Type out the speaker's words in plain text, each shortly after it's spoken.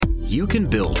you can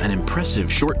build an impressive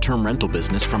short-term rental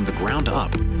business from the ground up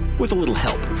with a little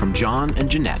help from John and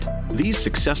Jeanette. These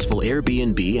successful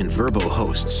Airbnb and Vrbo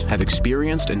hosts have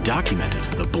experienced and documented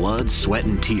the blood, sweat,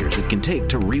 and tears it can take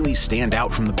to really stand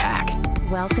out from the pack.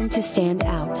 Welcome to Stand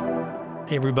Out.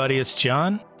 Hey everybody, it's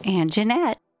John. And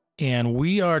Jeanette. And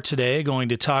we are today going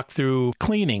to talk through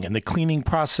cleaning and the cleaning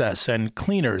process and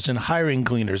cleaners and hiring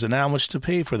cleaners and how much to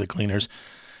pay for the cleaners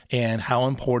and how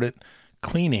important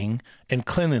cleaning and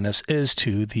cleanliness is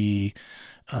to the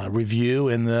review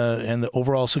and the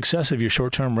overall success of your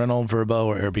short-term rental, Vrbo,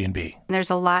 or Airbnb. There's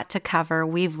a lot to cover.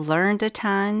 We've learned a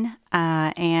ton,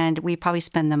 and we probably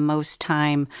spend the most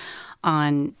time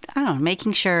on,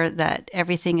 making sure that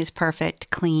everything is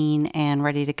perfect, clean, and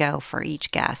ready to go for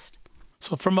each guest.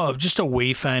 So from just a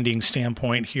wayfinding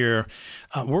standpoint here,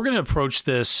 we're going to approach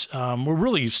this. We're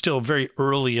really still very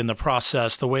early in the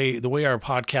process. The way our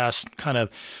podcast kind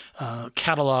of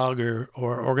catalog or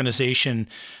organization,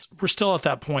 we're still at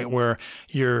that point where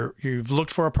you've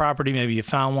looked for a property, maybe you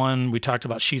found one. We talked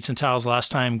about sheets and towels last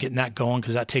time, getting that going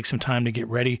because that takes some time to get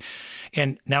ready.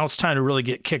 And now it's time to really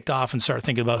get kicked off and start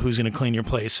thinking about who's going to clean your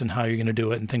place and how you're going to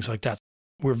do it and things like that.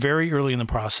 We're very early in the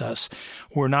process.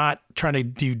 We're not trying to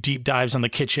do deep dives on the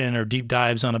kitchen or deep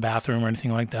dives on a bathroom or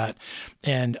anything like that.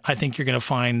 And I think you're going to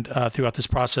find throughout this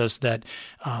process that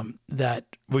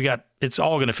it's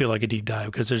all going to feel like a deep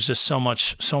dive because there's just so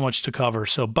much to cover.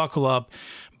 So buckle up,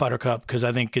 Buttercup, because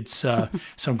I think it's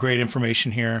some great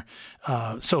information here.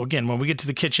 So again, when we get to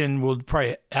the kitchen, we'll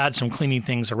probably add some cleaning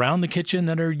things around the kitchen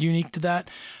that are unique to that.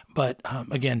 But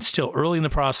again, still early in the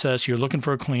process. You're looking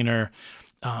for a cleaner.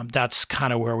 That's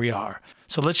kind of where we are.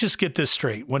 So let's just get this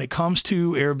straight. When it comes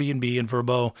to Airbnb and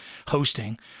Vrbo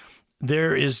hosting,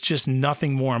 there is just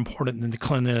nothing more important than the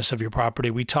cleanliness of your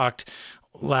property. We talked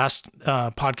last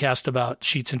podcast about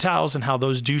sheets and towels and how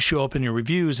those do show up in your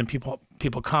reviews, and people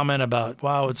comment about,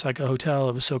 wow, it's like a hotel.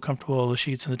 It was so comfortable, the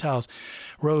sheets and the towels,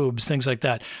 robes, things like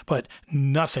that. But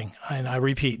nothing, and I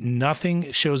repeat,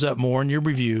 nothing shows up more in your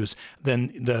reviews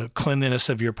than the cleanliness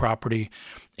of your property.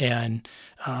 And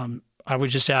I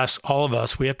would just ask all of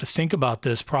us, we have to think about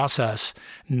this process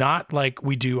not like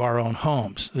we do our own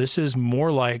homes. This is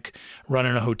more like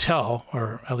running a hotel,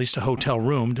 or at least a hotel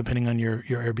room, depending on your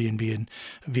Airbnb and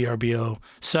VRBO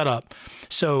setup.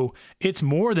 So it's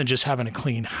more than just having a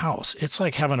clean house. It's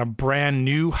like having a brand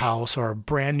new house or a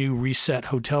brand new reset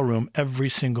hotel room every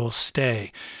single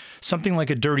stay. Something like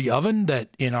a dirty oven that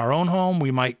in our own home, we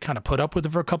might kind of put up with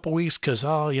it for a couple of weeks because,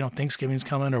 Thanksgiving's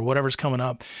coming or whatever's coming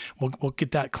up. We'll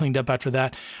get that cleaned up after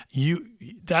that.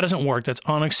 That doesn't work. That's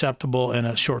unacceptable in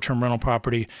a short-term rental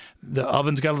property. The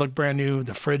oven's got to look brand new.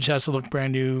 The fridge has to look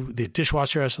brand new. The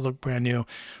dishwasher has to look brand new.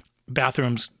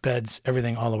 Bathrooms, beds,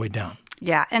 everything all the way down.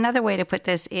 Yeah. Another way to put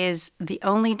this is the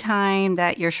only time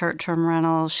that your short-term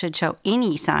rental should show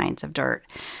any signs of dirt,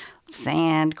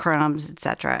 sand, crumbs,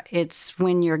 etc. It's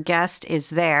when your guest is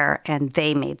there and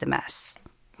they made the mess.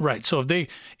 Right. So if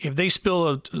they spill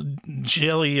a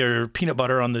jelly or peanut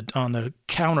butter on the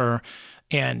counter,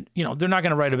 and they're not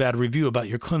going to write a bad review about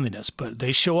your cleanliness, but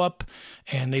they show up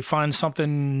and they find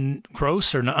something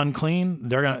gross or unclean,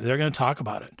 they're going to talk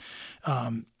about it.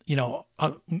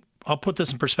 I'll put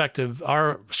this in perspective.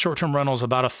 Our short-term rental is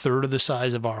about a third of the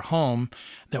size of our home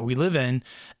that we live in,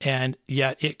 and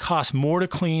yet it costs more to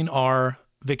clean our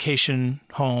vacation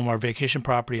home, our vacation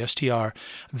property, STR,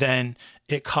 than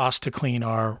it costs to clean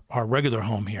our regular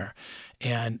home here.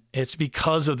 And it's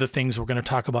because of the things we're going to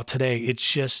talk about today. It's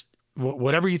just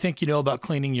whatever you think you know about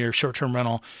cleaning your short-term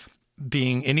rental,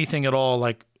 being anything at all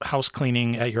like house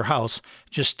cleaning at your house,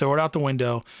 just throw it out the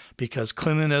window, because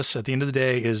cleanliness at the end of the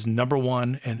day is number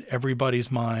one in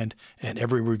everybody's mind and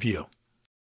every review.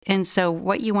 And so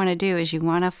what you want to do is you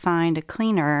want to find a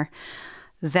cleaner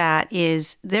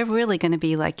they're really going to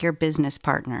be like your business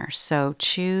partner. So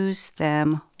choose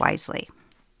them wisely.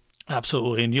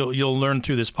 Absolutely. And you'll learn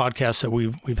through this podcast that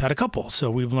we've had a couple.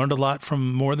 So we've learned a lot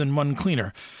from more than one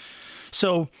cleaner.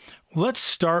 So let's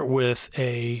start with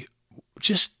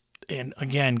and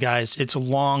again, guys, it's a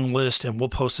long list, and we'll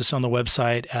post this on the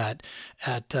website at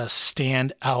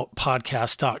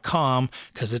standoutpodcast.com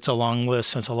because it's a long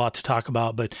list and it's a lot to talk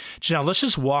about. But Janelle, let's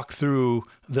just walk through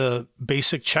the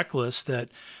basic checklist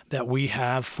that we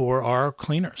have for our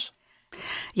cleaners.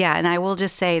 Yeah, and I will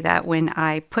just say that when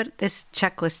I put this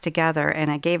checklist together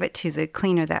and I gave it to the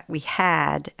cleaner that we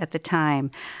had at the time,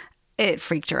 it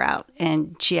freaked her out,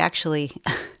 and she actually...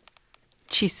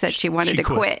 She said she wanted to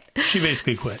quit. She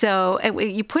basically quit. So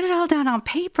you put it all down on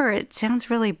paper. It sounds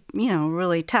really,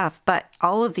 really tough, but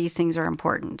all of these things are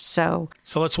important. So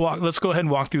let's go ahead and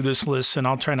walk through this list, and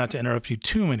I'll try not to interrupt you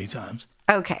too many times.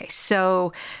 Okay,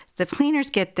 so the cleaners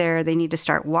get there. They need to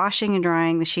start washing and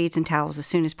drying the sheets and towels as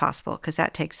soon as possible because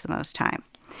that takes the most time.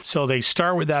 So they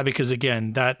start with that because,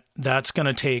 again, that's going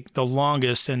to take the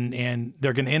longest, and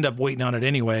they're going to end up waiting on it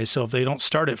anyway. So if they don't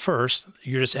start it first,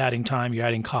 you're just adding time, you're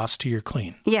adding cost to your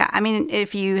clean. Yeah, I mean,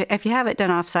 if you have it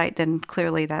done off-site, then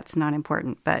clearly that's not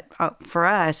important. But for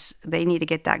us, they need to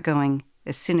get that going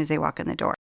as soon as they walk in the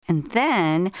door. And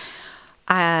then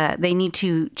they need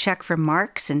to check for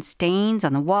marks and stains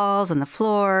on the walls, on the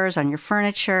floors, on your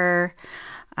furniture.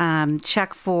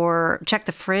 Check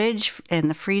the fridge and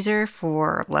the freezer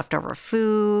for leftover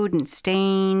food and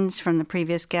stains from the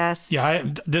previous guests. Yeah,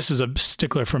 this is a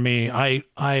stickler for me. I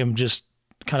am just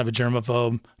kind of a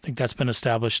germaphobe. I think that's been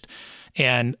established.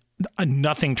 And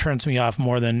nothing turns me off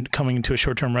more than coming into a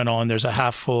short-term rental and there's a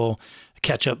half full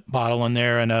ketchup bottle in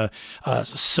there and a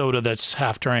soda that's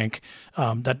half drank.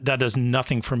 That does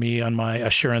nothing for me on my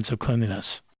assurance of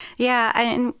cleanliness. Yeah,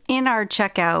 and in our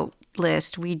checkout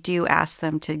list, we do ask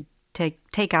them to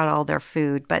take out all their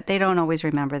food, but they don't always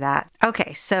remember that.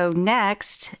 Okay, so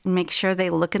next, make sure they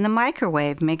look in the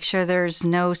microwave. Make sure there's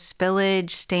no spillage,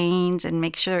 stains, and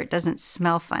make sure it doesn't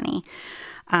smell funny.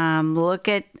 Look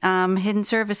at hidden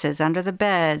surfaces under the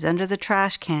beds, under the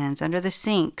trash cans, under the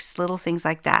sinks, little things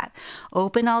like that.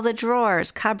 Open all the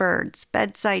drawers, cupboards,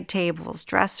 bedside tables,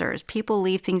 dressers. People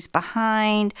leave things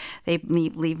behind. They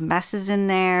leave messes in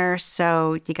there.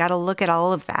 So you got to look at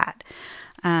all of that.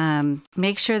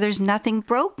 Make sure there's nothing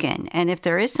broken. And if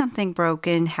there is something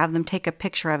broken, have them take a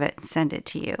picture of it and send it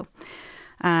to you.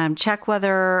 Check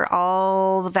whether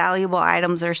all the valuable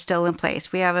items are still in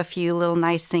place. We have a few little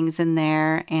nice things in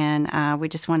there, and we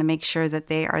just want to make sure that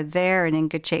they are there and in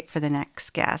good shape for the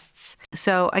next guests.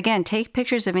 So again, take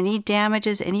pictures of any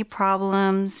damages, any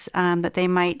problems that they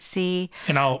might see.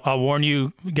 And I'll warn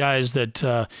you guys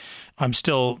that I'm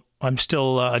still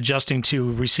adjusting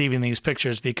to receiving these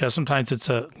pictures because sometimes it's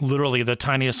literally the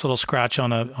tiniest little scratch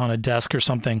on a desk or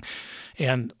something.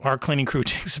 And our cleaning crew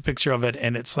takes a picture of it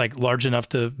and it's like large enough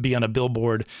to be on a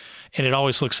billboard. And it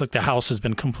always looks like the house has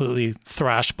been completely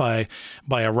thrashed by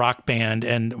a rock band.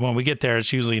 And when we get there,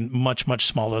 it's usually much, much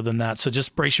smaller than that. So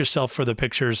just brace yourself for the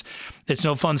pictures. It's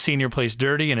no fun seeing your place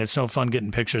dirty and it's no fun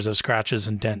getting pictures of scratches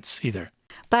and dents either.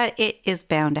 But it is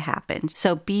bound to happen.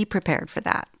 So be prepared for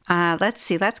that. Let's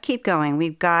see. Let's keep going.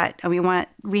 We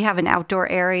have an outdoor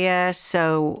area,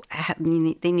 so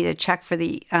they need to check for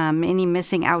the any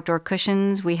missing outdoor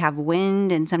cushions. We have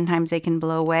wind, and sometimes they can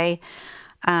blow away.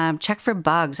 Check for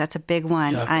bugs. That's a big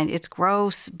one. It's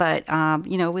gross, but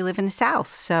we live in the South,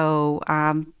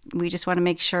 so we just want to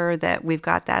make sure that we've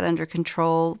got that under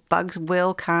control. Bugs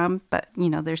will come, but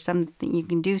there's something you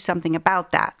can do something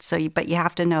about that. But you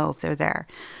have to know if they're there.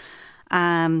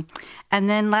 And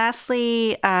then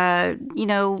lastly,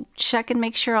 check and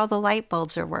make sure all the light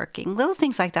bulbs are working. Little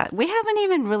things like that. We haven't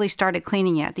even really started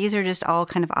cleaning yet. These are just all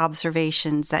kind of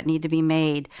observations that need to be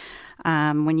made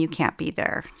when you can't be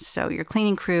there. So your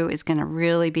cleaning crew is going to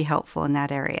really be helpful in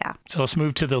that area. So let's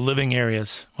move to the living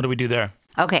areas. What do we do there?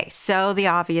 Okay, so the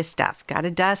obvious stuff. Got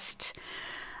to dust.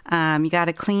 You got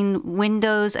to clean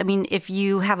windows. I mean, if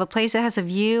you have a place that has a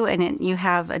view and you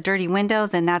have a dirty window,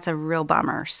 then that's a real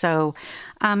bummer. So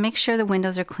make sure the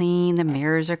windows are clean, the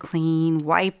mirrors are clean,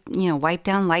 wipe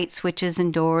down light switches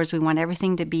and doors. We want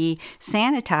everything to be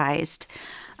sanitized.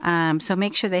 So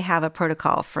make sure they have a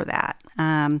protocol for that.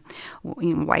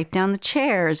 Wipe down the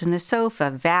chairs and the sofa,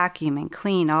 vacuum and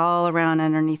clean all around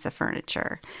underneath the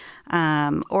furniture.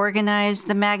 Organize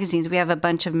the magazines. We have a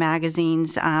bunch of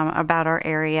magazines about our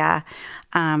area.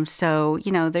 So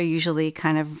they're usually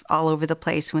kind of all over the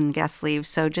place when guests leave.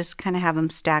 So just kind of have them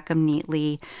stack them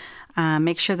neatly.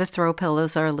 Make sure the throw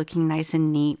pillows are looking nice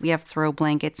and neat. We have throw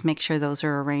blankets. Make sure those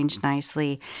are arranged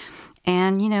nicely.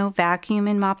 And, vacuum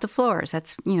and mop the floors.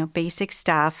 That's, basic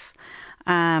stuff.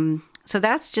 So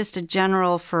that's just a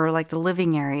general for like the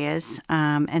living areas.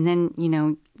 And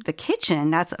then, the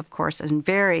kitchen, that's, of course, a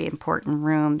very important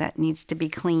room that needs to be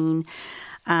clean.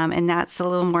 And that's a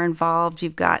little more involved.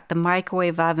 You've got the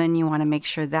microwave oven. You want to make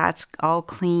sure that's all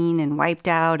clean and wiped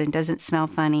out and doesn't smell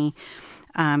funny.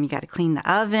 You got to clean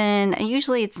the oven. And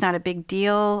usually it's not a big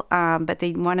deal, but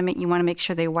you want to make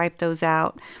sure they wipe those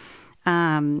out.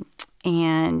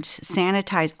 And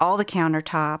sanitize all the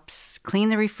countertops, clean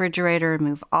the refrigerator,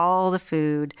 remove all the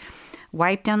food,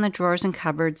 wipe down the drawers and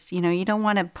cupboards. You don't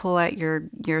want to pull out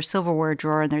your silverware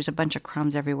drawer and there's a bunch of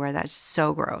crumbs everywhere. That's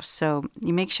so gross. So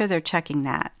you make sure they're checking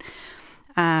that.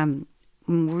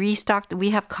 Restock. We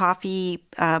have coffee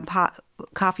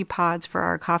pods for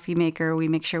our coffee maker. We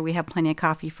make sure we have plenty of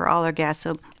coffee for all our guests.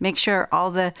 So make sure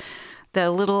all the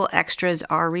the little extras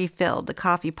are refilled, the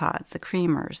coffee pods, the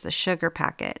creamers, the sugar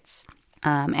packets.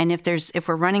 And if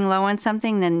we're running low on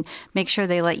something, then make sure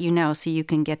they let you know so you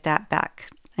can get that back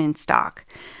in stock.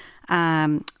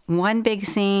 One big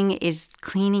thing is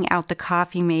cleaning out the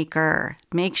coffee maker.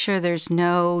 Make sure there's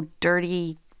no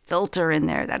dirty filter in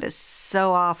there. That is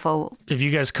so awful. If you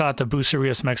guys caught the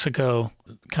Bucerias Mexico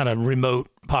kind of remote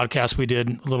podcast we did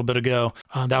a little bit ago,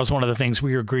 that was one of the things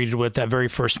we were greeted with that very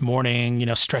first morning,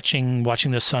 stretching,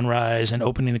 watching the sunrise and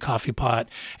opening the coffee pot.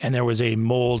 And there was a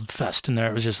mold fest in there.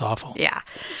 It was just awful. Yeah.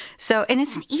 So, and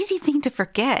it's an easy thing to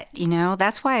forget,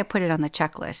 that's why I put it on the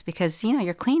checklist because,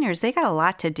 your cleaners, they got a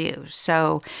lot to do.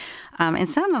 So, and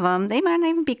some of them, they might not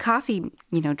even be coffee,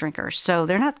 drinkers. So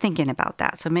they're not thinking about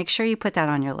that. So make sure you put that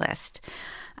on your list.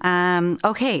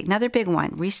 Okay, another big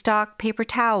one, restock paper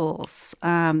towels.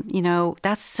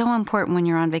 That's so important when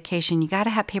you're on vacation. You got to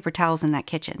have paper towels in that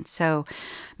kitchen. So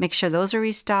make sure those are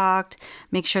restocked.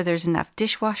 Make sure there's enough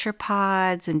dishwasher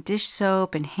pods and dish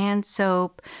soap and hand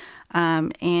soap.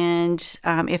 And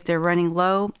if they're running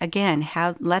low, again,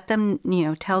 let them,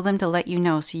 tell them to let you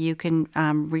know so you can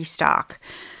restock.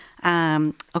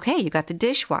 Okay, you got the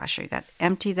dishwasher. You got to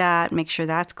empty that, make sure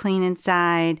that's clean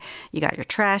inside. You got your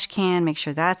trash can, make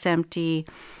sure that's empty.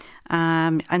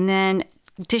 And then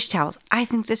dish towels. I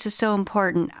think this is so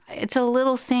important. It's a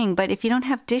little thing, but if you don't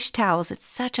have dish towels, it's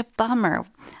such a bummer.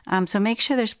 So make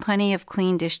sure there's plenty of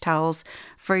clean dish towels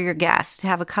for your guests.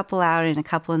 Have a couple out and a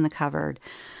couple in the cupboard.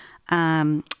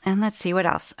 And let's see what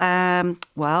else.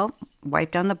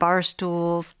 Wipe down the bar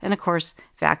stools and, of course,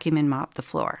 vacuum and mop the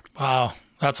floor. Wow.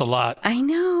 That's a lot. I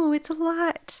know, it's a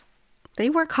lot. They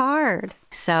work hard.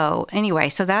 So anyway,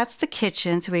 so that's the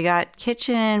kitchen. So we got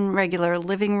kitchen, regular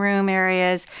living room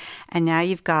areas, and now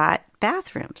you've got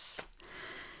bathrooms.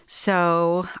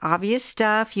 So obvious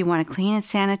stuff, you want to clean and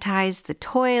sanitize the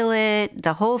toilet,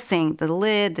 the whole thing, the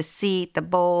lid, the seat, the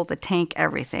bowl, the tank,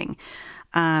 everything.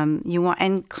 You want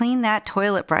and clean that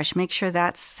toilet brush. Make sure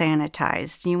that's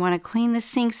sanitized. You want to clean the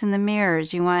sinks and the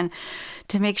mirrors. You want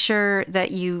to make sure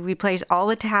that you replace all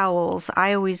the towels.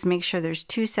 I always make sure there's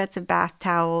 2 sets of bath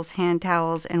towels, hand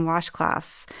towels, and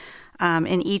washcloths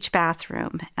in each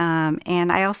bathroom.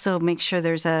 And I also make sure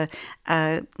there's a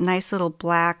nice little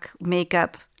black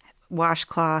makeup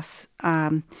washcloth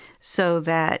so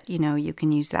that you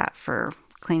can use that for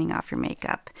cleaning off your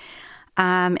makeup.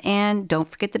 And don't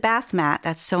forget the bath mat.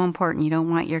 That's so important. You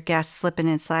don't want your guests slipping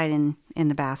and sliding in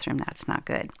the bathroom. That's not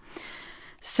good.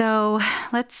 So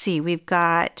let's see. We've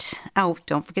got,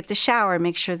 don't forget the shower.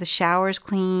 Make sure the shower is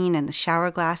clean and the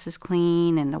shower glass is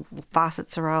clean and the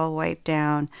faucets are all wiped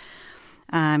down.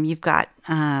 You've got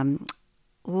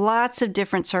lots of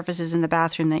different surfaces in the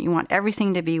bathroom that you want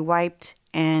everything to be wiped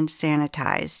and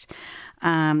sanitized.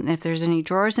 And if there's any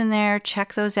drawers in there,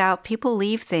 check those out. People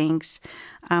leave things,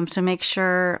 so make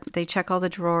sure they check all the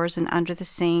drawers and under the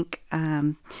sink.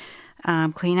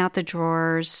 Clean out the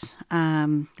drawers.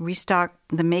 Restock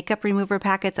the makeup remover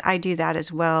packets. I do that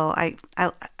as well.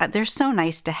 They're so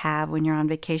nice to have when you're on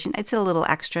vacation. It's a little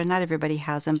extra. Not everybody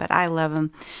has them, but I love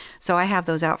them. So I have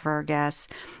those out for our guests.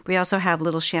 We also have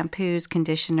little shampoos,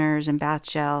 conditioners, and bath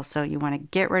gel. So you want to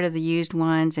get rid of the used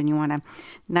ones and you want to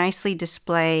nicely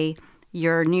display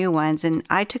your new ones. And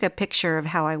I took a picture of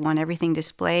how I want everything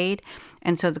displayed.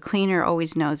 And so the cleaner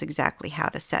always knows exactly how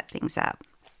to set things up.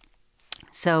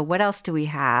 So what else do we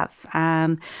have?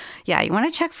 You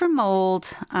want to check for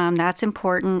mold. That's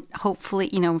important. Hopefully,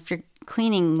 if you're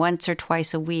cleaning once or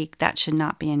twice a week, that should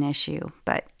not be an issue.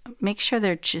 But make sure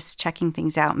they're just checking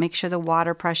things out. Make sure the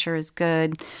water pressure is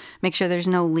good. Make sure there's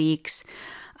no leaks.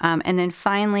 And then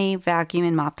finally, vacuum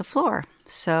and mop the floor.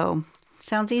 So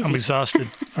sounds easy. I'm exhausted.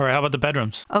 All right, how about the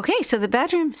bedrooms? Okay, so the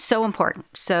bedroom, so important.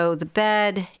 So the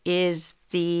bed is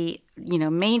the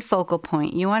main focal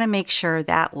point. You want to make sure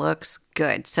that looks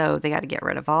good. So they got to get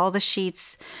rid of all the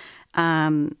sheets,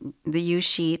 the used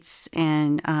sheets,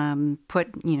 and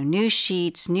put new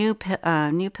sheets, new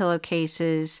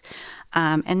pillowcases,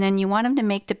 and then you want them to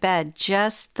make the bed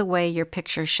just the way your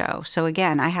pictures show. So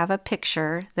again, I have a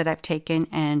picture that I've taken,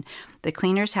 and the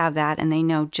cleaners have that, and they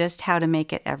know just how to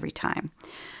make it every time.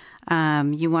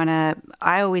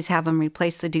 I always have them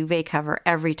replace the duvet cover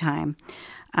every time.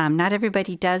 Not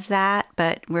everybody does that,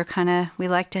 but we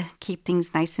like to keep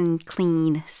things nice and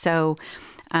clean. So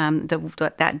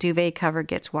that duvet cover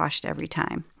gets washed every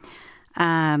time.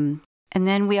 And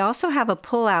then we also have a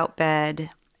pull-out bed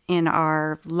in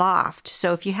our loft.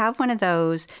 So if you have one of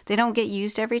those, they don't get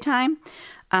used every time,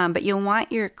 but you'll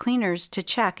want your cleaners to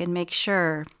check and make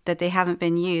sure that they haven't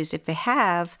been used. If they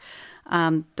have,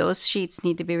 those sheets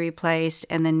need to be replaced,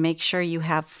 and then make sure you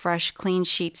have fresh, clean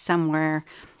sheets somewhere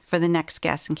for the next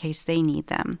guest in case they need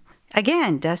them.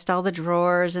 Again, dust all the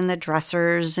drawers and the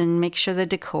dressers and make sure the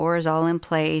decor is all in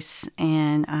place.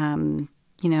 And,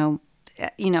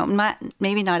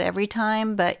 maybe not every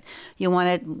time, but you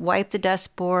want to wipe the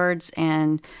dust boards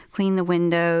and clean the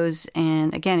windows.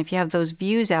 And again, if you have those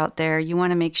views out there, you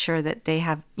want to make sure that they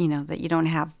have, that you don't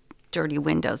have dirty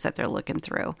windows that they're looking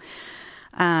through.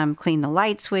 Clean the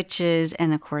light switches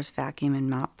and, of course, vacuum and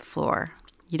mop the floor.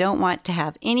 You don't want to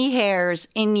have any hairs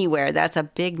anywhere. That's a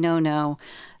big no-no.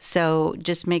 So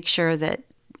just make sure that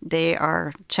they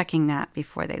are checking that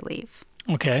before they leave.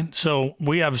 Okay. So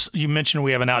you mentioned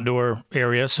we have an outdoor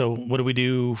area. So what do we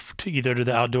do to either to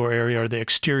the outdoor area or the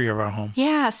exterior of our home?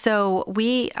 Yeah. So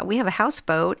we have a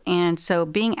houseboat. And so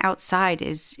being outside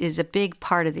is a big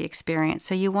part of the experience.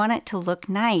 So you want it to look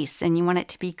nice and you want it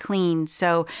to be clean.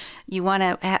 So you want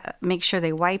to make sure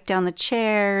they wipe down the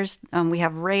chairs. We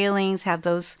have railings, have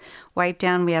those wiped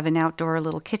down. We have an outdoor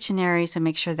little kitchen area. So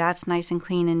make sure that's nice and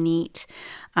clean and neat.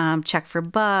 Check for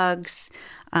bugs.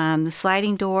 The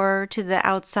sliding door to the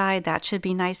outside, that should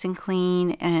be nice and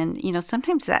clean. And,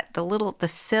 sometimes the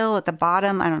sill at the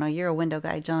bottom, I don't know, you're a window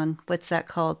guy, John. What's that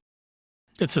called?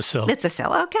 It's a sill. It's a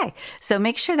sill. Okay. So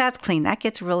make sure that's clean. That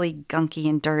gets really gunky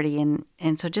and dirty.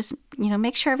 And so just,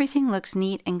 make sure everything looks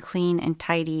neat and clean and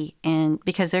tidy. And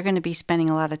because they're going to be spending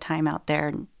a lot of time out there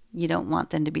and you don't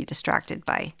want them to be distracted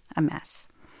by a mess.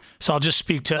 So I'll just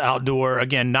speak to outdoor.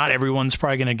 Again, not everyone's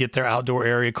probably going to get their outdoor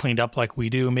area cleaned up like we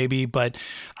do, maybe. But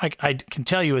I can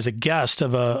tell you, as a guest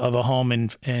of a home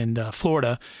in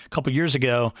Florida a couple of years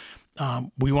ago,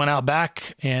 we went out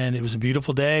back and it was a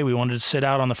beautiful day. We wanted to sit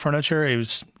out on the furniture. It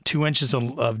was 2 inches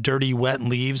of dirty, wet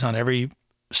leaves on every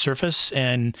surface,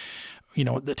 and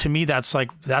to me, that's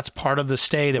part of the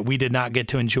stay that we did not get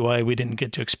to enjoy. We didn't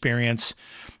get to experience,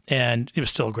 and it was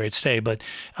still a great stay. But,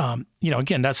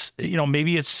 again, that's,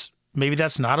 maybe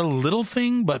that's not a little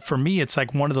thing, but for me, it's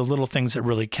like one of the little things that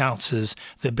really counts is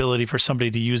the ability for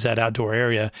somebody to use that outdoor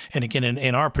area. And again,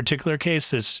 in our particular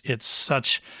case, it's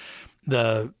such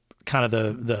the kind of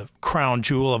the crown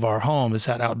jewel of our home is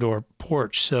that outdoor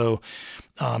porch. So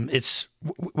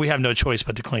we have no choice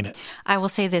but to clean it. I will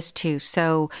say this too.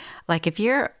 So like if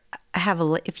you have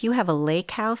a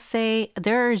lake house, say,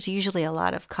 there's usually a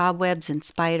lot of cobwebs and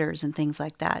spiders and things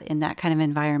like that in that kind of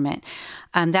environment.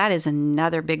 That is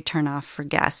another big turnoff for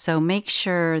guests. So make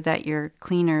sure that your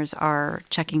cleaners are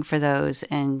checking for those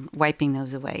and wiping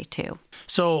those away too.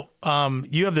 So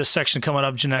you have this section coming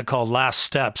up, Jeanette, called Last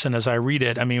Steps. And as I read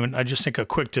it, I just think a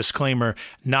quick disclaimer,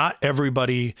 not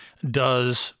everybody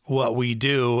does what we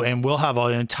do. And we'll have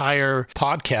an entire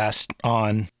podcast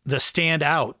on the stand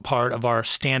out part of our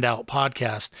Stand Out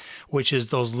podcast, which is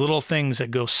those little things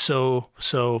that go so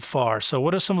far. So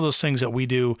what are some of those things that we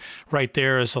do right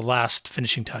there as the last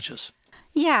finishing touches?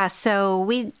 Yeah, so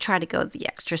we try to go the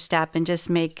extra step and just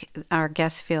make our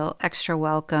guests feel extra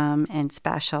welcome and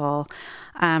special.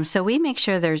 So we make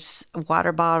sure there's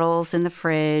water bottles in the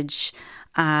fridge.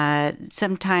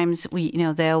 Sometimes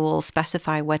they will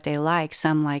specify what they like.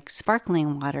 Some like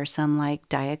sparkling water, some like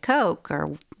Diet Coke,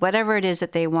 or whatever it is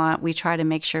that they want. We try to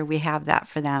make sure we have that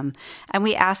for them, and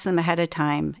we ask them ahead of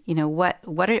time.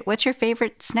 What's your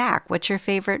favorite snack? What's your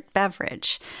favorite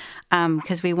beverage?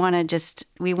 Because we want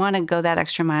to go that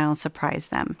extra mile and surprise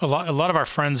them. A lot of our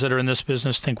friends that are in this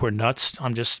business think we're nuts.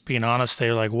 I'm just being honest.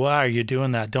 They're like, "Why are you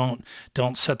doing that? Don't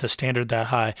set the standard that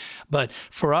high." But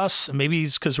for us, maybe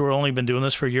it's because we've only been doing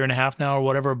this for a year and a half now or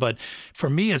whatever. But for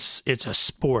me, it's a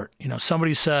sport.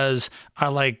 Somebody says, "I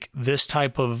like this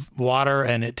type of water,"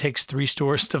 and it takes 3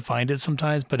 stores to find it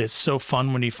sometimes. But it's so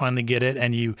fun when you finally get it,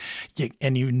 and you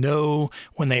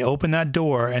when they open that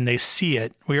door and they see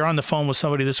it. We were on the phone with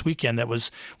somebody this weekend that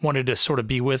wanted to sort of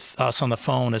be with us on the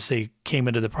phone as they came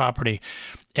into the property.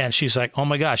 And she's like, "Oh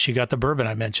my gosh, you got the bourbon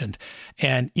I mentioned."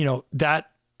 And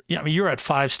you're at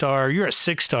 5-star, you're at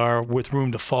 6-star with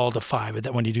room to fall to 5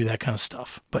 when you do that kind of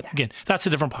stuff. But again, that's a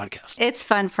different podcast. It's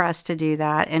fun for us to do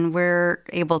that. And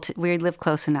we live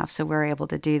close enough, so we're able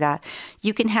to do that.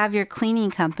 You can have your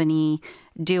cleaning company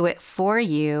do it for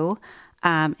you.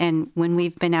 And when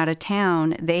we've been out of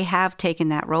town, they have taken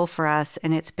that role for us,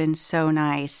 and it's been so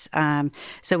nice.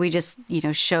 So we just,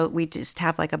 we just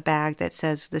have like a bag that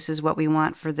says, "This is what we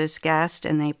want for this guest,"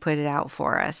 and they put it out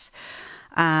for us.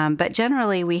 But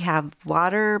generally, we have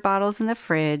water bottles in the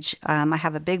fridge. I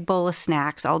have a big bowl of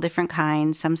snacks, all different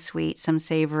kinds, some sweet, some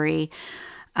savory.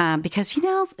 Because,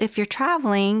 if you're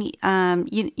traveling,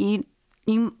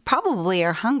 you probably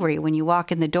are hungry when you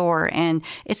walk in the door, and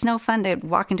it's no fun to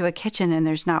walk into a kitchen and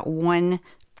there's not one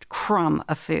crumb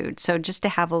of food. So just to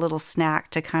have a little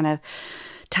snack to kind of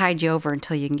tide you over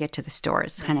until you can get to the store.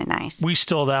 It's kind of nice. We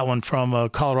stole that one from a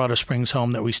Colorado Springs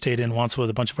home that we stayed in once with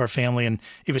a bunch of our family, and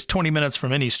it was 20 minutes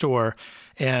from any store.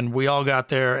 And we all got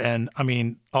there, and I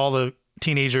mean, all the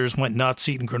teenagers went nuts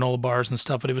eating granola bars and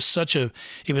stuff. But it was such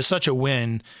a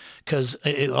win because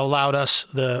it allowed us,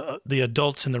 the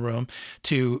adults in the room,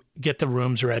 to get the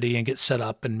rooms ready and get set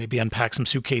up and maybe unpack some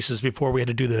suitcases before we had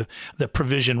to do the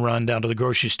provision run down to the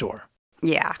grocery store.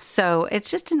 Yeah, so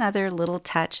it's just another little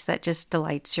touch that just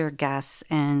delights your guests,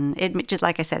 and it just,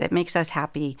 like I said, it makes us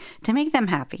happy to make them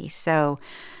happy. So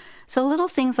little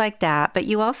things like that, but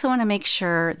you also want to make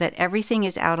sure that everything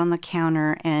is out on the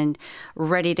counter and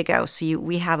ready to go. So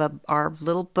we have our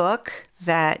little book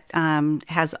that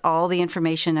has all the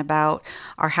information about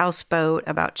our houseboat,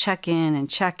 about check-in and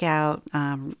check-out,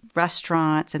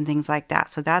 restaurants and things like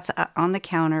that. So that's on the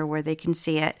counter where they can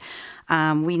see it.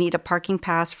 We need a parking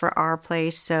pass for our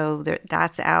place, so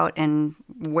that's out and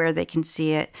where they can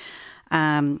see it.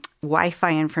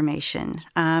 Wi-Fi information.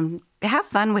 Have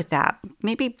fun with that.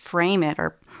 Maybe frame it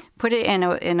or put it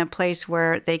in a place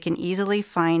where they can easily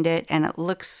find it, and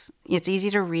it's easy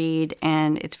to read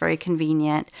and it's very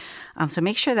convenient. So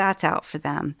make sure that's out for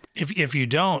them. If you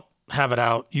don't have it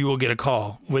out, you will get a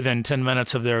call within 10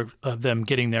 minutes of them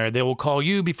getting there. They will call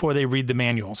you before they read the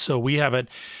manual. So we have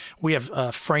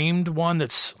a framed one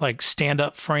that's like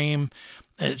stand-up frame.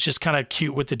 It's just kind of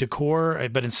cute with the decor,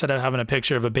 but instead of having a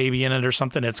picture of a baby in it or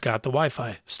something, it's got the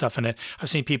Wi-Fi stuff in it.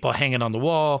 I've seen people hanging on the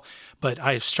wall, but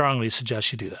I strongly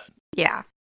suggest you do that. Yeah.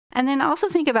 And then also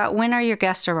think about, when are your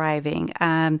guests arriving?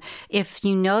 If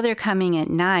you know they're coming at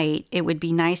night, it would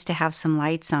be nice to have some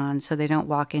lights on so they don't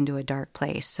walk into a dark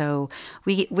place. So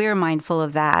we're mindful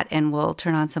of that, and we'll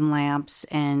turn on some lamps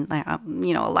and a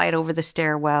light over the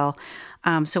stairwell.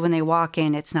 So when they walk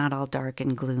in, it's not all dark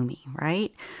and gloomy,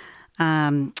 right?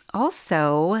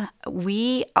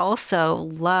 We also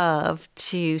love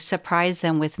to surprise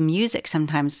them with music.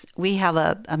 Sometimes we have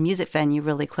a music venue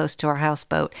really close to our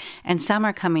houseboat, and some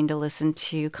are coming to listen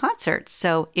to concerts.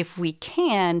 So if we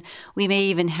can, we may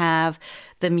even have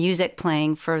the music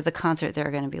playing for the concert they're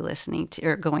going to be listening to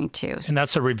or going to. And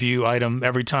that's a review item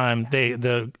every time.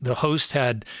 The host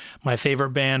had my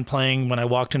favorite band playing when I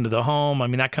walked into the home. I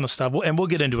mean, that kind of stuff. And we'll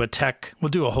get into we'll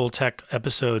do a whole tech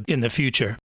episode in the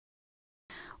future.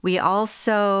 We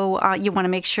also, you want to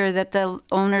make sure that the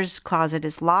owner's closet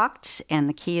is locked and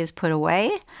the key is put away.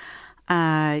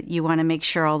 You want to make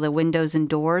sure all the windows and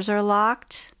doors are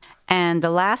locked. And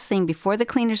the last thing, before the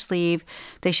cleaners leave,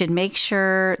 they should make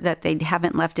sure that they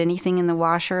haven't left anything in the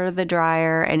washer or the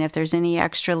dryer. And if there's any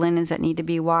extra linens that need to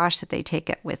be washed, that they take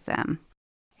it with them.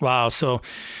 Wow. So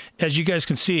as you guys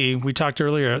can see, we talked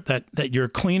earlier that your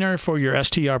cleaner for your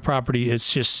STR property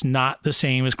is just not the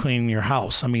same as cleaning your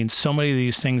house. I mean, so many of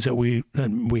these things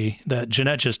that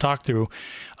Jeanette just talked through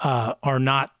are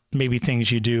not maybe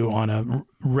things you do on a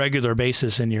regular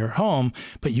basis in your home,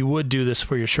 but you would do this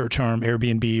for your short-term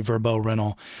Airbnb, Vrbo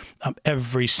rental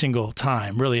every single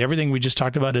time. Really, everything we just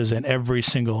talked about is an every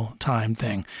single time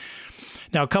thing.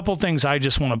 Now, a couple of things I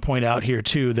just want to point out here,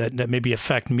 too, that maybe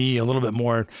affect me a little bit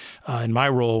more in my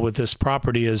role with this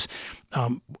property is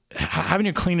having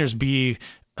your cleaners be,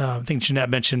 I think Jeanette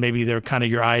mentioned maybe they're kind of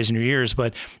your eyes and your ears,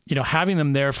 but, having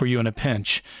them there for you in a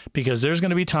pinch, because there's going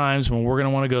to be times when we're going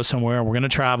to want to go somewhere, we're going to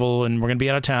travel and we're going to be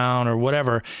out of town or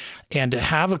whatever. And to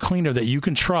have a cleaner that you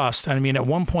can trust. I mean, at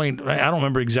one point, I don't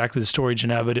remember exactly the story,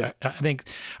 Jeanette, but I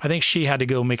think she had to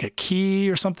go make a key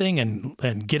or something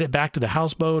and get it back to the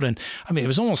houseboat. And I mean, it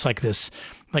was almost like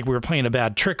we were playing a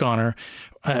bad trick on her,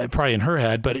 probably in her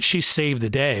head, but she saved the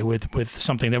day with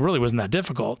something that really wasn't that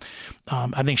difficult.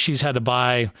 I think she's had to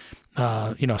buy,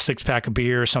 a 6-pack of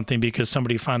beer or something because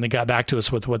somebody finally got back to us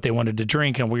with what they wanted to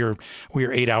drink, and we were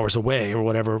 8 hours away or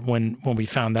whatever when we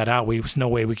found that out. There was no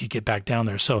way we could get back down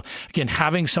there. So again,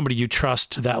 having somebody you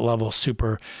trust to that level,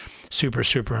 super, super,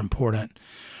 super important.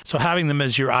 So having them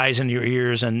as your eyes and your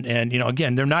ears and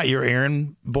again, they're not your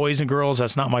errand boys and girls.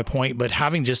 That's not my point, but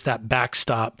having just that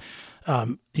backstop.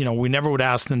 We never would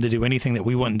ask them to do anything that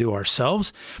we wouldn't do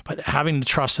ourselves, but having the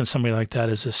trust in somebody like that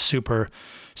is a super,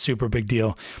 super big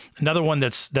deal. Another one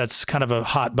that's kind of a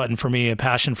hot button for me, a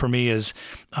passion for me is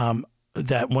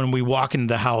that when we walk into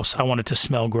the house, I want it to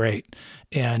smell great.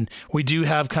 And we do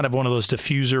have kind of one of those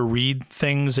diffuser reed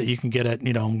things that you can get at,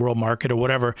 World Market or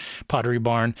whatever, Pottery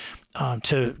Barn,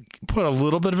 to put a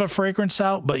little bit of a fragrance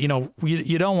out. But, you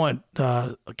don't want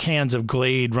cans of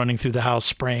Glade running through the house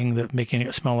spraying, making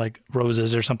it smell like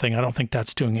roses or something. I don't think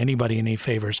that's doing anybody any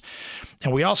favors.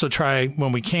 And we also try,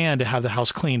 when we can, to have the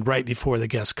house cleaned right before the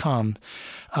guests come.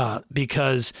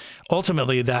 Because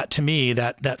ultimately to me,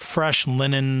 that fresh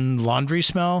linen laundry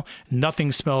smell,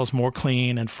 nothing smells more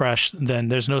clean and fresh than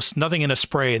there's nothing in a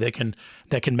spray that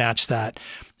can match that.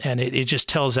 And it just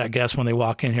tells that guest when they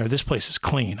walk in here, this place is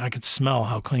clean. I can smell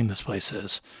how clean this place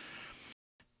is.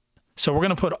 So we're going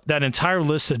to put that entire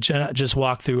list that Jeanette just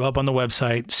walked through up on the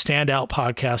website,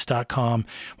 standoutpodcast.com.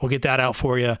 We'll get that out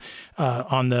for you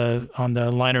on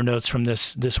the liner notes from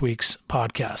this week's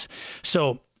podcast.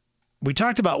 So we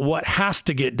talked about what has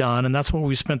to get done, and that's what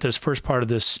we spent this first part of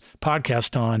this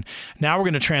podcast on. Now we're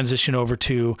going to transition over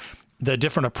to the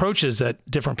different approaches that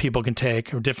different people can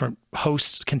take or different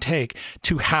hosts can take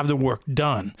to have the work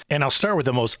done. And I'll start with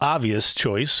the most obvious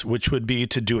choice, which would be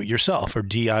to do it yourself or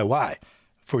DIY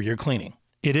for your cleaning.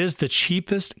 It is the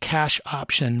cheapest cash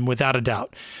option without a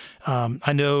doubt.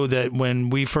 I know that when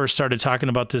we first started talking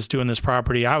about doing this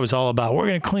property, I was all about, we're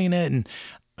going to clean it, and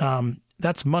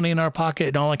that's money in our pocket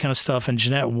and all that kind of stuff. And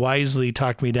Jeanette wisely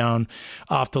talked me down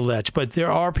off the ledge. But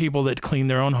there are people that clean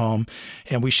their own home,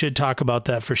 and we should talk about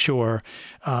that for sure.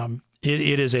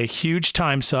 It is a huge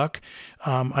time suck.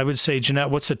 I would say,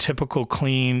 Jeanette, what's a typical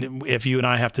clean if you and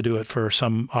I have to do it for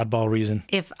some oddball reason?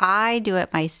 If I do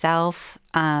it myself,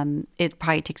 it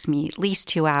probably takes me at least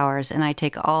 2 hours, and I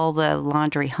take all the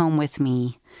laundry home with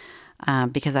me.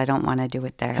 Because I don't want to do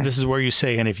it there. And this is where you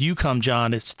say, and if you come,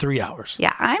 John, it's 3 hours.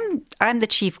 Yeah, I'm the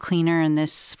chief cleaner in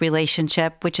this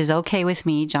relationship, which is okay with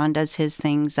me. John does his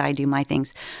things, I do my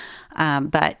things.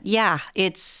 But yeah,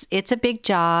 it's a big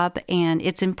job, and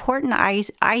it's important,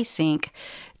 I think,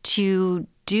 to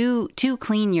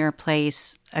clean your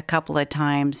place a couple of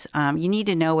times. You need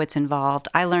to know what's involved.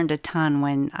 I learned a ton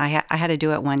when I had to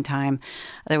do it one time.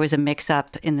 There was a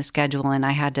mix-up in the schedule, and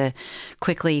I had to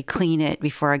quickly clean it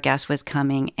before a guest was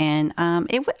coming. And I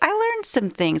learned some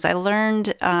things. I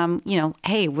learned,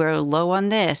 hey, we're low on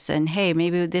this, and hey,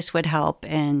 maybe this would help.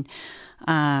 And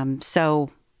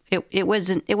so it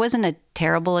wasn't a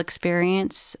terrible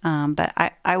experience, but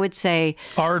I would say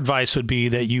our advice would be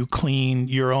that you clean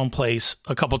your own place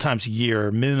a couple times a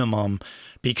year minimum,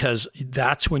 because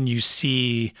that's when you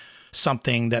see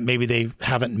something that maybe they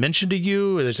haven't mentioned to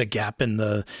you, or there's a gap in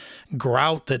the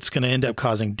grout that's going to end up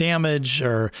causing damage,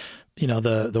 or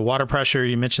the water pressure,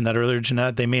 you mentioned that earlier,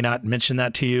 Jeanette, they may not mention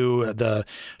that to you. The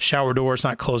shower door is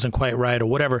not closing quite right or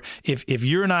whatever. If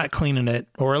you're not cleaning it,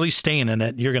 or at least staying in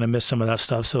it, you're going to miss some of that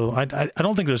stuff. So I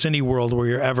don't think there's any world where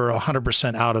you're ever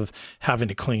 100% out of having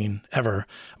to clean ever.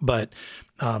 But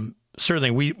certainly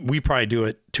we probably do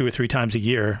it 2 or 3 times a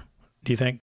year. Do you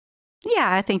think?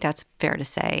 Yeah, I think that's fair to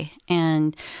say.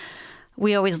 And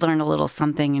we always learn a little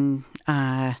something,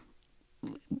 and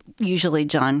usually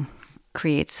John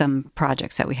create some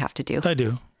projects that we have to do.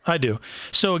 I do.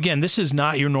 So again, this is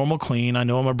not your normal clean. I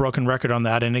know I'm a broken record on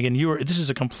that. And again, this is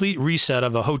a complete reset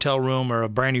of a hotel room or a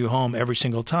brand new home every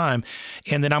single time.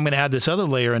 And then I'm going to add this other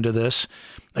layer into this.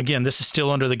 Again, this is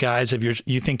still under the guise of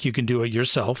you think you can do it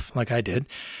yourself, like I did.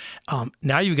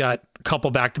 Now you've got a couple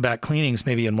back-to-back cleanings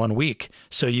maybe in 1 week.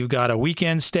 So you've got a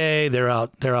weekend stay. They're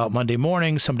out Monday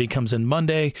morning. Somebody comes in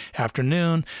Monday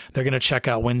afternoon. They're going to check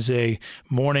out Wednesday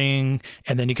morning.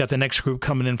 And then you got the next group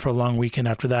coming in for a long weekend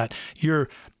after that. You're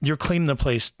cleaning the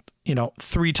place,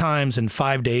 3 times in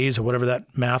 5 days, or whatever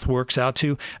that math works out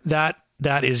to. That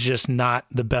is just not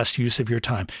the best use of your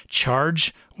time.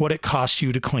 Charge what it costs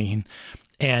you to clean.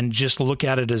 And just look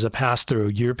at it as a pass-through.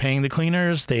 You're paying the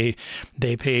cleaners, they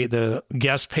pay, the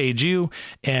guest paid you,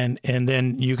 and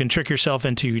then you can trick yourself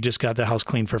into you just got the house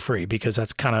cleaned for free, because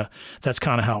that's kind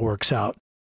of how it works out.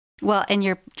 Well, and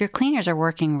your cleaners are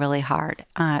working really hard,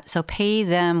 so pay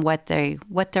them what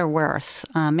they're worth.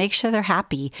 Make sure they're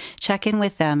happy. Check in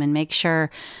with them and make sure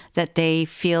that they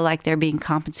feel like they're being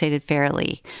compensated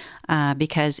fairly.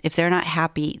 Because if they're not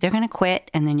happy, they're going to quit,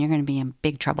 and then you're going to be in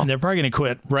big trouble. And they're probably going to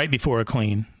quit right before a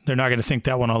clean. They're not going to think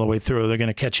that one all the way through. They're going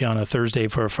to catch you on a Thursday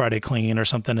for a Friday clean or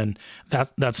something, and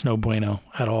that's no bueno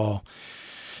at all.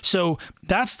 So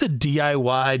that's the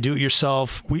DIY,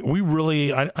 do-it-yourself. We really,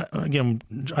 again,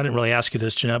 I didn't really ask you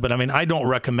this, Jeanette, but I mean, I don't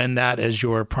recommend that as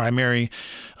your primary,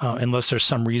 unless there's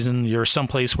some reason you're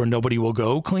someplace where nobody will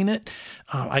go clean it.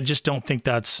 I just don't think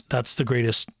that's the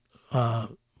greatest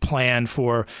plan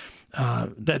for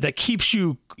that keeps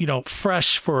you,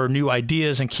 fresh for new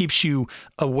ideas and keeps you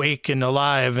awake and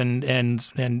alive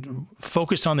and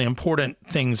focused on the important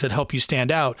things that help you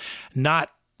stand out,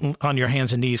 not on your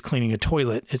hands and knees cleaning a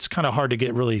toilet. It's kind of hard to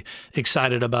get really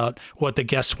excited about what the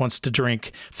guest wants to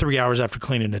drink 3 hours after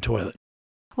cleaning the toilet.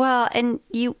 Well, and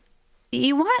you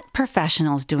want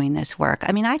professionals doing this work.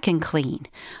 I mean, I can clean,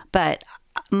 but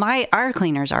our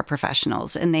cleaners are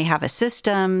professionals and they have a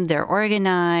system, they're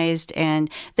organized, and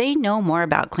they know more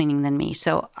about cleaning than me.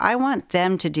 So I want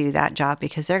them to do that job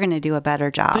because they're going to do a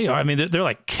better job. They are. I mean, they're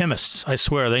like chemists, I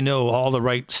swear. They know all the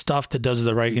right stuff that does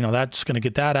the right, that's going to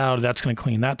get that out, that's going to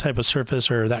clean that type of surface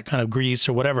or that kind of grease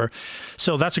or whatever.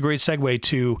 So that's a great segue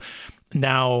to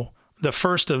now the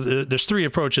first of there's three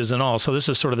approaches in all. So this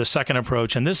is sort of the second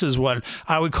approach. And this is what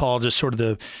I would call just sort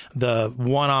of the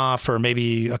one-off, or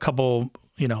maybe a couple,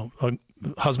 a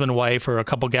husband and wife or a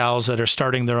couple gals that are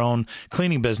starting their own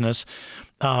cleaning business,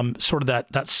 sort of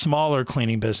that smaller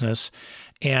cleaning business.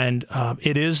 And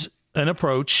it is an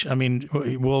approach. I mean,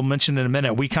 we'll mention in a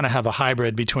minute, we kind of have a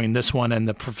hybrid between this one and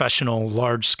the professional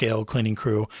large scale cleaning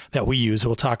crew that we use.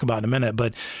 We'll talk about in a minute,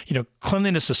 but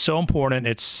cleanliness is so important.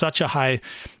 It's such a high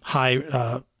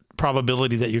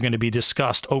probability that you're going to be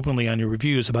discussed openly on your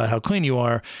reviews about how clean you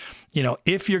are.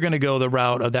 If you're going to go the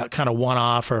route of that kind of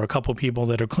one-off or a couple people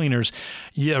that are cleaners,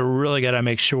 you really got to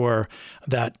make sure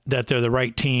that they're the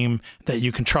right team, that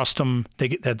you can trust them,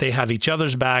 that they have each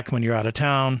other's back when you're out of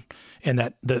town, and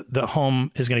that the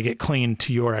home is going to get clean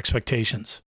to your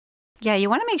expectations. Yeah, you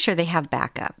want to make sure they have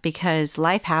backup because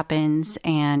life happens,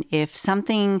 and if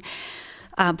something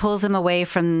pulls them away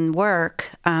from work,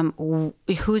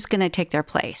 who's going to take their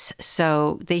place?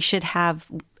 So they should have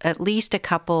at least a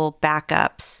couple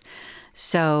backups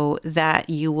so that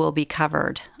you will be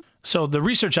covered. So the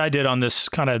research I did on this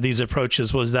kind of these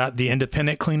approaches was that the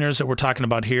independent cleaners that we're talking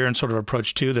about here and sort of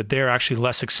approach two, that they're actually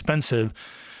less expensive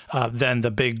than the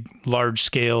big, large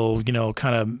scale,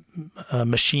 kind of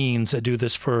machines that do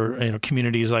this for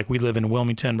communities like we live in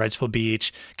Wilmington, Wrightsville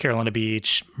Beach, Carolina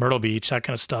Beach, Myrtle Beach, that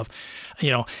kind of stuff.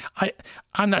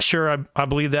 I'm not sure I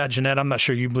believe that, Jeanette. I'm not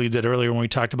sure you believed it earlier when we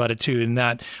talked about it too. In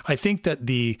that I think that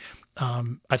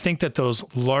those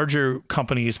larger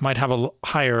companies might have a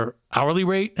higher hourly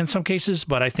rate in some cases,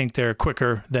 but I think they're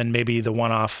quicker than maybe the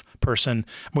one-off person.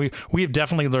 We have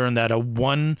definitely learned that a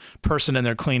one person in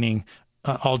their cleaning,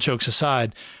 all jokes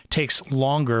aside, takes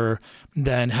longer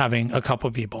than having a couple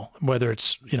of people, whether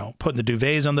it's, putting the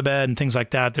duvets on the bed and things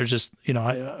like that. There's just,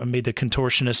 I made the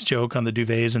contortionist joke on the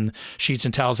duvets and sheets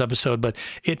and towels episode, but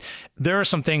there are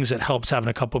some things that helps having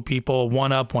a couple of people,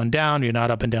 one up, one down. You're not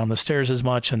up and down the stairs as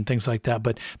much and things like that.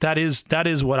 But that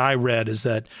is what I read, is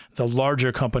that the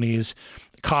larger companies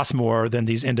cost more than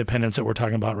these independents that we're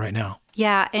talking about right now.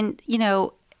 Yeah. And,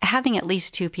 having at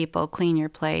least two people clean your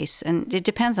place, and it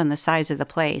depends on the size of the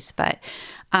place, but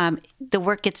the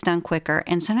work gets done quicker.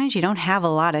 And sometimes you don't have a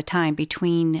lot of time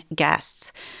between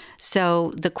guests.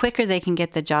 So the quicker they can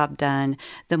get the job done,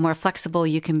 the more flexible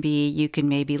you can be. You can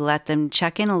maybe let them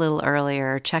check in a little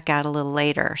earlier, check out a little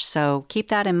later. So keep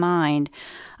that in mind.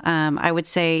 I would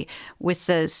say with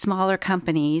the smaller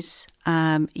companies,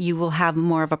 you will have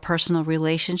more of a personal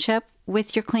relationship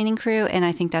with your cleaning crew. And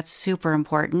I think that's super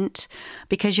important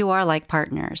because you are like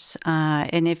partners.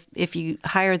 And if you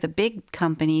hire the big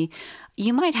company,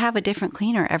 you might have a different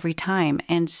cleaner every time.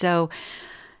 And so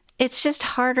it's just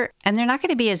harder, and they're not going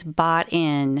to be as bought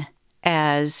in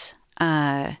as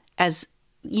a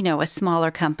smaller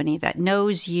company that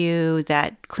knows you,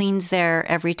 that cleans there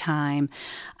every time.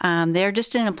 They're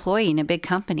just an employee in a big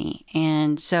company.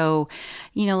 And so,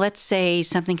 let's say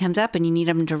something comes up and you need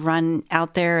them to run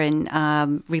out there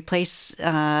and replace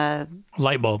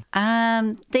light bulb.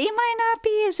 They might not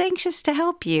be as anxious to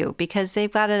help you because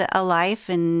they've got a life,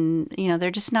 and they're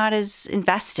just not as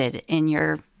invested in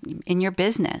your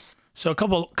business. So a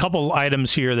couple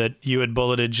items here that you had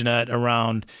bulleted, Jeanette,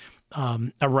 around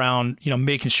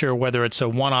making sure whether it's a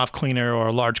one-off cleaner or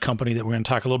a large company that we're going to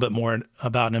talk a little bit more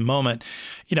about in a moment,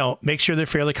 make sure they're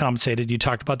fairly compensated. You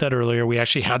talked about that earlier. We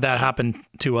actually had that happen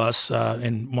to us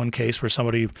in one case where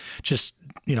somebody just,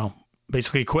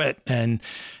 basically quit and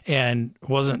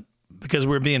wasn't because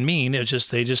we're being mean. It's just,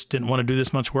 they just didn't want to do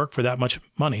this much work for that much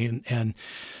money. And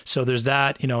so there's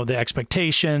that, the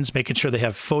expectations, making sure they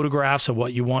have photographs of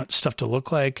what you want stuff to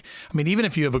look like. I mean, even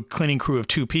if you have a cleaning crew of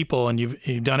two people and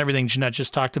you've done everything Jeanette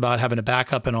just talked about, having a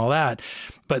backup and all that,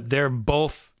 but they're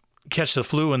both catch the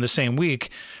flu in the same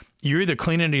week, you're either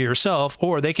cleaning it yourself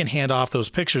or they can hand off those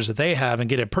pictures that they have and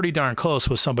get it pretty darn close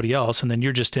with somebody else. And then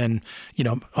you're just in,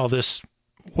 all this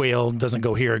whale doesn't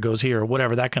go here, it goes here, or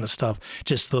whatever, that kind of stuff.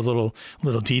 Just the little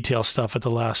detail stuff at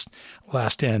the last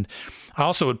end. I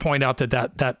also would point out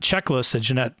that checklist that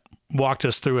Jeanette walked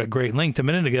us through at great length a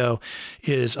minute ago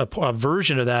is a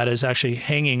version of that is actually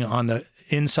hanging on the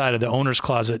inside of the owner's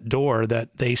closet door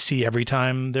that they see every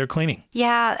time they're cleaning.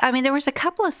 Yeah. I mean, there was a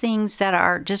couple of things that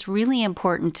are just really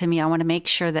important to me. I want to make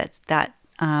sure that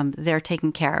they're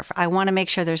taken care of. I want to make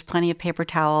sure there's plenty of paper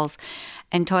towels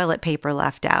and toilet paper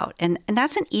left out. And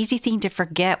that's an easy thing to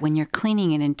forget when you're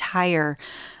cleaning an entire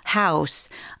house,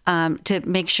 to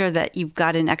make sure that you've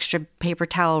got an extra paper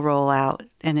towel roll out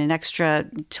and an extra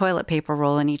toilet paper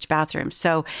roll in each bathroom.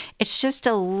 So it's just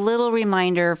a little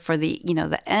reminder for the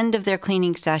end of their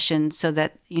cleaning session so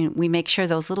that we make sure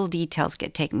those little details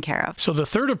get taken care of. So the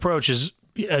third approach is,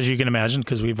 as you can imagine,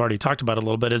 because we've already talked about it a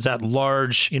little bit, is that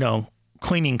large,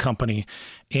 cleaning company.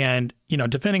 And,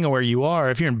 depending on where you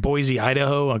are, if you're in Boise,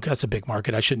 Idaho, that's a big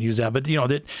market. I shouldn't use that. But,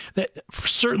 that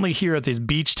certainly here at these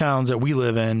beach towns that we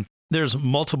live in, there's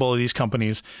multiple of these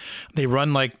companies. They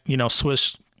run like,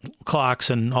 Swiss clocks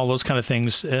and all those kind of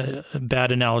things,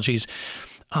 bad analogies.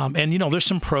 And, there's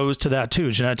some pros to that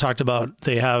too. Jeanette talked about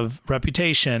they have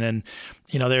reputation and,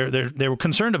 they were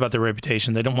concerned about their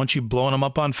reputation. They don't want you blowing them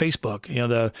up on Facebook.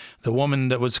 The woman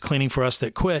that was cleaning for us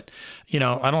that quit, I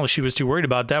don't know if she was too worried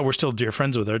about that. We're still dear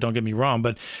friends with her. Don't get me wrong.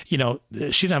 But, she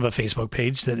didn't have a Facebook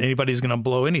page that anybody's going to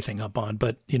blow anything up on.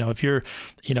 But, if you're,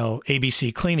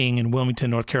 ABC Cleaning in Wilmington,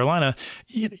 North Carolina,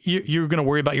 you're going to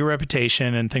worry about your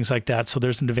reputation and things like that. So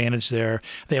there's an advantage there.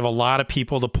 They have a lot of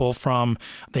people to pull from.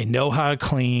 They know how to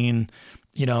clean,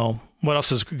 What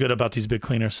else is good about these big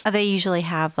cleaners? They usually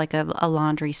have like a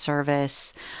laundry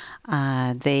service.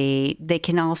 They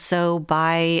can also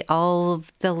buy all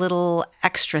of the little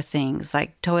extra things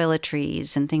like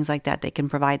toiletries and things like that. They can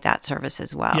provide that service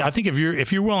as well. Yeah, I think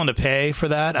if you're willing to pay for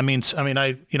that, I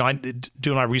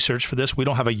doing my research for this, we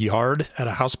don't have a yard at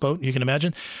a houseboat, you can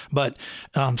imagine, but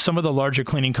some of the larger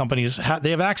cleaning companies they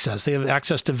have access. They have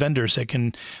access to vendors that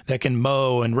can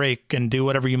mow and rake and do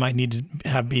whatever you might need to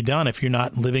have be done if you're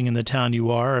not living in the town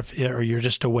you are, or you're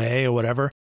just away or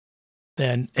whatever.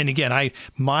 And again,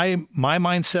 my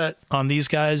mindset on these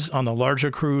guys on the larger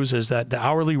crews is that the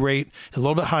hourly rate is a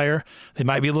little bit higher. They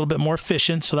might be a little bit more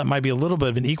efficient, so that might be a little bit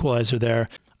of an equalizer there.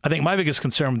 I think my biggest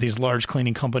concern with these large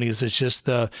cleaning companies is just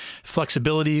the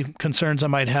flexibility concerns I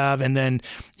might have, and then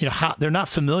how they're not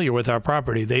familiar with our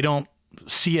property. They don't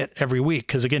see it every week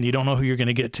because, again, you don't know who you're going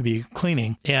to get to be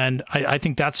cleaning. And I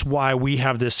think that's why we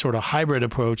have this sort of hybrid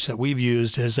approach that we've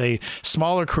used as a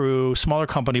smaller crew, smaller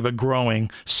company, but growing,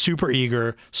 super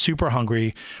eager, super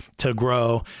hungry to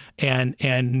grow, and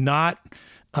not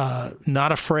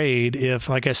afraid if,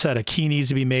 like I said, a key needs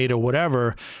to be made or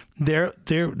whatever. They're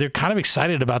kind of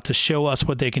excited about to show us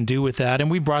what they can do with that.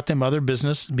 And we brought them other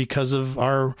business because of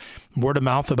our word of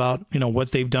mouth about,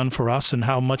 what they've done for us and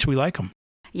how much we like them.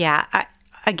 Yeah.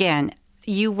 Again,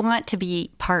 you want to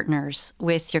be partners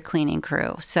with your cleaning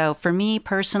crew. So for me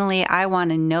personally, I want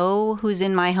to know who's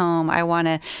in my home. I want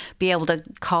to be able to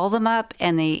call them up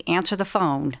and they answer the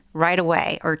phone right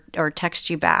away or text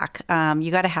you back.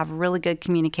 You got to have really good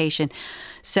communication.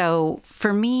 So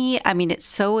for me, it's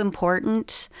so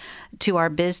important to our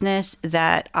business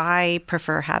that I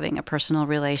prefer having a personal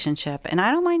relationship, and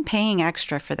I don't mind paying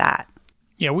extra for that.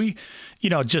 Yeah, we're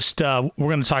going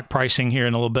to talk pricing here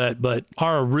in a little bit, but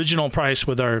our original price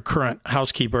with our current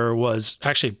housekeeper was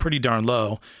actually pretty darn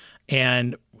low.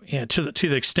 And to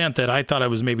the extent that I thought it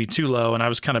was maybe too low, and I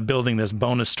was kind of building this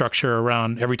bonus structure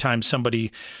around every time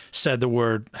somebody said the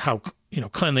word how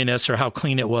cleanliness or how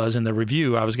clean it was in the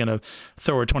review, I was going to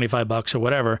throw her $25 or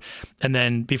whatever. And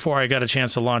then before I got a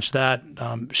chance to launch that,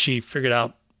 she figured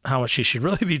out how much she should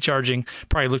really be charging,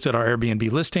 probably looked at our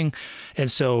Airbnb listing. And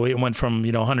so it went from,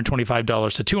 $125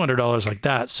 to $200 like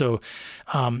that. So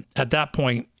at that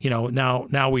point,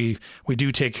 now we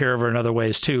do take care of her in other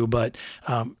ways too, but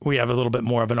we have a little bit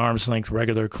more of an arm's length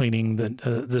regular cleaning,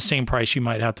 the same price you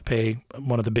might have to pay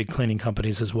one of the big cleaning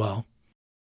companies as well.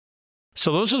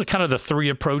 So those are the three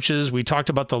approaches. We talked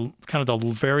about the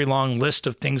very long list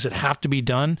of things that have to be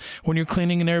done when you're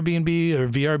cleaning an Airbnb or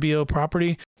VRBO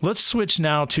property. Let's switch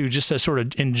now to just as sort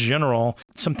of in general,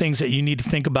 some things that you need to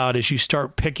think about as you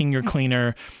start picking your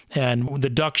cleaner and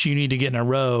the ducks you need to get in a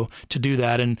row to do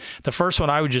that. And the first one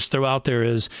I would just throw out there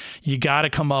is you got to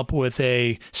come up with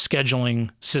a scheduling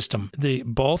system.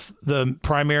 Both the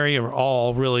primary or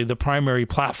all really the primary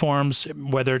platforms,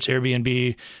 whether it's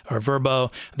Airbnb or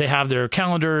Vrbo, they have their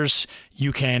calendars.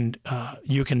 You can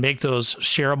make those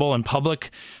shareable and public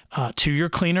to your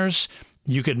cleaners.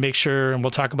 you could make sure, and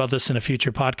we'll talk about this in a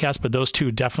future podcast, but those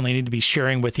two definitely need to be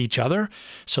sharing with each other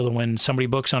so that when somebody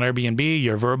books on Airbnb,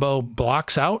 your Vrbo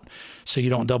blocks out so you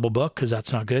don't double book, because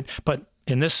that's not good. But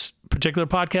in this particular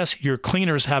podcast, your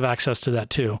cleaners have access to that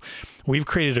too. We've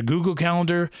created a Google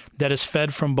Calendar that is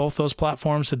fed from both those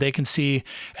platforms that they can see.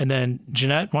 And then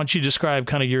Jeanette, why don't you describe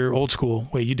kind of your old school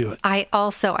way you do it?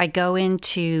 I go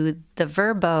into the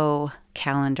Vrbo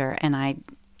calendar and I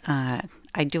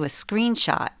do a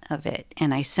screenshot of it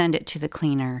and I send it to the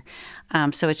cleaner.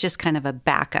 So it's just kind of a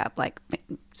backup,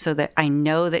 so that I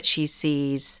know that she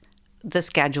sees the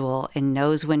schedule and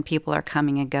knows when people are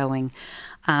coming and going.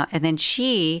 And then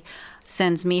she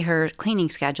sends me her cleaning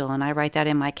schedule and I write that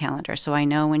in my calendar so I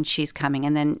know when she's coming.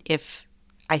 And then if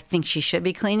I think she should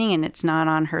be cleaning and it's not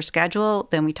on her schedule,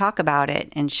 then we talk about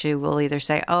it and she will either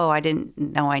say, oh, I didn't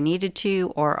know I needed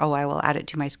to, or, oh, I will add it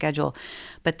to my schedule.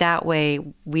 But that way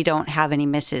we don't have any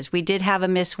misses. We did have a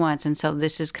miss once, and so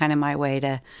this is kind of my way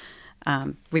to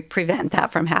prevent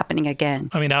that from happening again.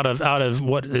 I mean, out of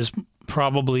what is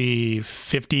probably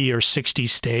 50 or 60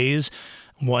 stays,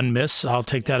 one miss, I'll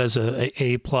take that as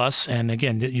a plus. And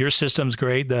again, your system's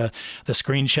great. The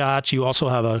screenshots, you also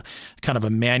have a kind of a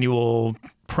manual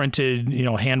printed,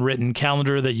 handwritten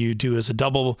calendar that you do as a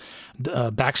double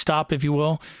backstop, if you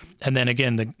will. And then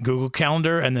again, the Google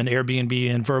Calendar, and then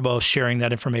Airbnb and Vrbo sharing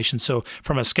that information. So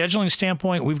from a scheduling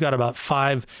standpoint, we've got about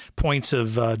 5 points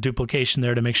of duplication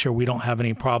there to make sure we don't have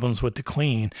any problems with the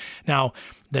clean. Now,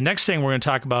 the next thing we're going to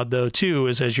talk about, though, too,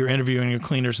 is as you're interviewing your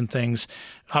cleaners and things,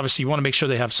 obviously you want to make sure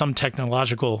they have some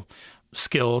technological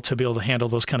skill to be able to handle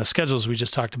those kind of schedules we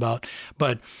just talked about.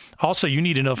 But also you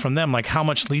need to know from them, like, how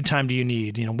much lead time do you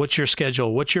need? What's your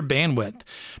schedule? What's your bandwidth?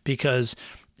 Because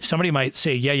somebody might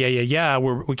say, yeah,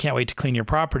 we can't wait to clean your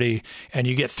property. And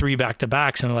you get 3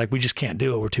 back-to-backs and they're like, we just can't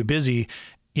do it. We're too busy.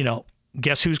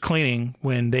 Guess who's cleaning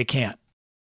when they can't?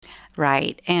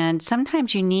 Right. And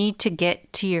sometimes you need to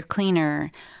get to your cleaner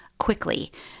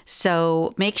quickly.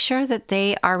 So make sure that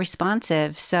they are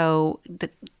responsive. So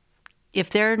if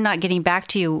they're not getting back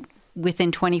to you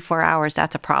within 24 hours,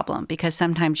 that's a problem, because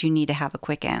sometimes you need to have a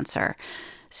quick answer.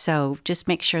 So just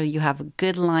make sure you have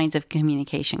good lines of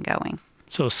communication going.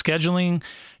 So scheduling,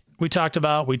 we talked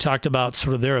about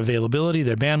sort of their availability,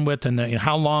 their bandwidth, and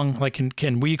how long,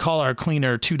 can we call our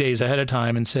cleaner 2 days ahead of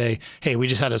time and say, hey, we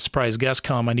just had a surprise guest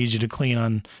come. I need you to clean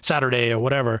on Saturday or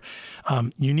whatever.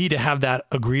 You need to have that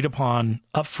agreed upon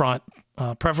upfront,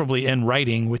 preferably in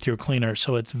writing with your cleaner.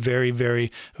 So it's very,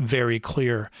 very, very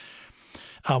clear.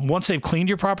 Once they've cleaned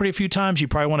your property a few times, you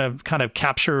probably want to kind of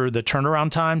capture the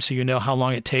turnaround time so you know how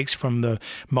long it takes from the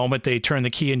moment they turn the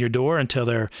key in your door until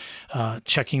they're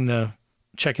checking the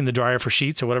dryer for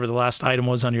sheets or whatever the last item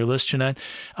was on your list, Jeanette.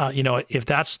 If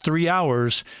that's 3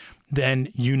 hours, then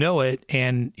you know it.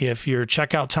 And if your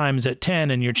checkout time is at 10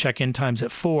 and your check-in time's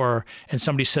at 4, and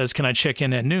somebody says, can I check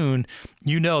in at noon?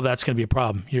 That's going to be a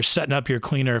problem. You're setting up your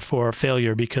cleaner for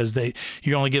failure because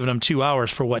you're only giving them 2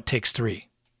 hours for what takes 3.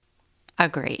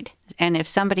 Agreed. And if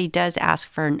somebody does ask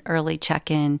for an early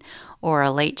check-in or a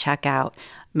late checkout,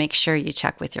 make sure you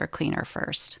check with your cleaner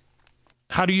first.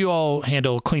 How do you all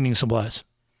handle cleaning supplies?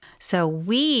 So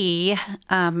we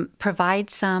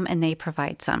provide some and they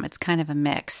provide some. It's kind of a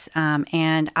mix.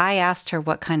 And I asked her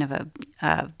what kind of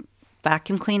a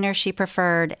vacuum cleaner she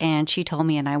preferred, and she told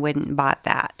me, and I went and bought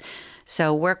that.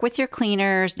 So work with your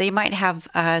cleaners. They might have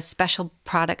special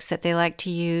products that they like to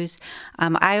use.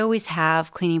 I always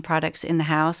have cleaning products in the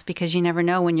house because you never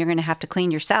know when you're going to have to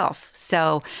clean yourself.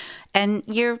 So, and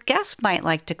your guests might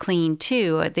like to clean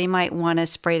too. They might want to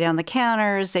spray down the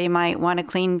counters. They might want to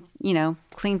clean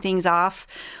things off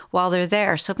while they're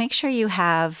there. So make sure you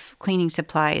have cleaning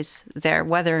supplies there,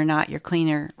 whether or not your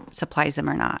cleaner supplies them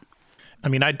or not. I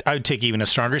mean, I would take even a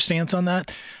stronger stance on that.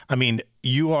 I mean,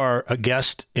 you are a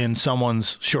guest in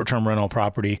someone's short-term rental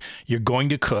property. You're going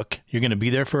to cook. You're going to be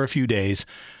there for a few days.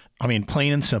 I mean,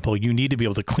 plain and simple, you need to be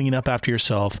able to clean up after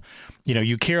yourself.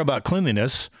 You care about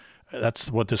cleanliness.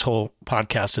 That's what this whole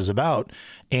podcast is about.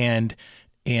 And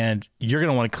you're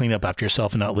going to want to clean up after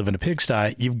yourself and not live in a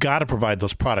pigsty. You've got to provide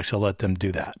those products to let them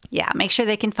do that. Yeah, make sure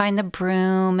they can find the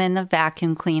broom and the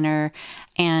vacuum cleaner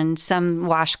and some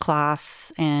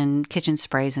washcloths and kitchen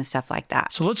sprays and stuff like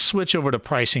that. So let's switch over to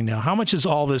pricing now. How much is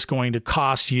all this going to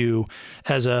cost you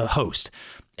as a host?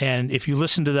 And if you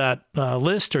listen to that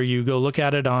list or you go look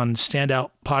at it on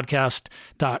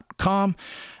standoutpodcast.com,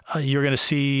 you're going to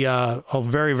see a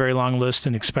very, very long list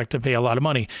and expect to pay a lot of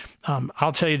money.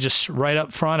 I'll tell you just right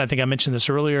up front, I think I mentioned this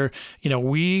earlier,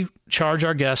 we charge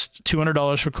our guests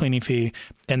 $200 for cleaning fee,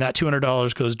 and that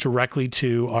 $200 goes directly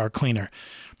to our cleaner.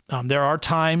 There are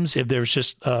times if there's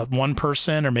just one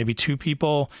person or maybe 2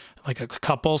 people like a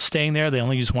couple staying there, they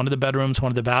only use one of the bedrooms,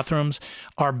 one of the bathrooms,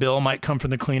 our bill might come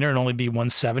from the cleaner and only be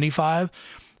 $175.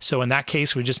 So in that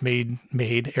case, we just made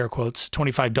air quotes,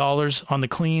 $25 on the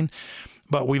clean.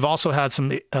 But we've also had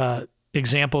some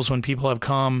examples when people have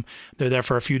come, they're there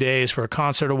for a few days for a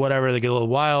concert or whatever, they get a little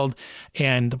wild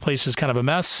and the place is kind of a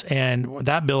mess, and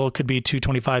that bill could be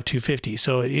 $225, $250.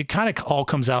 So it kind of all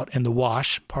comes out in the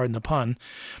wash, pardon the pun,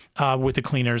 with the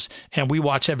cleaners. And we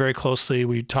watch that very closely.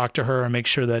 We talk to her and make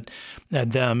sure that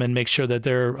make sure that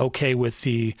they're okay with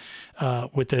the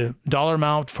dollar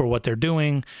amount for what they're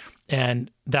doing.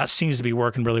 And that seems to be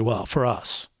working really well for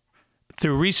us.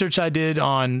 Through research I did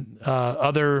on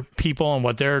other people and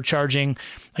what they're charging,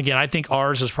 again, I think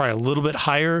ours is probably a little bit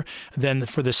higher than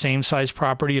for the same size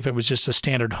property if it was just a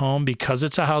standard home, because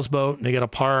it's a houseboat and they got to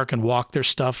park and walk their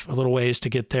stuff a little ways to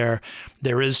get there.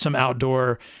 There is some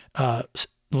outdoor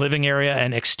living area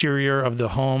and exterior of the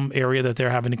home area that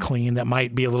they're having to clean that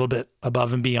might be a little bit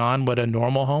above and beyond what a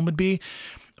normal home would be.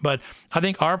 But I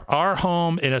think our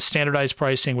home in a standardized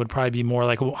pricing would probably be more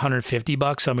like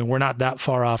 $150. I mean, we're not that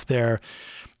far off there.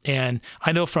 And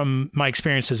I know from my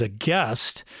experience as a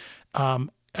guest,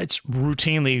 it's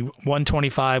routinely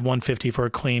 $125, $150 for a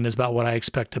clean is about what I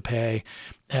expect to pay.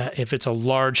 If it's a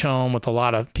large home with a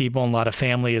lot of people and a lot of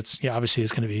family, obviously it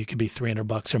could be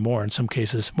 $300 or more in some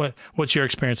cases. What's your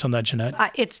experience on that, Jeanette?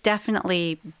 It's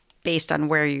definitely based on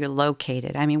where you're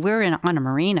located. I mean, we're on a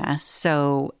marina,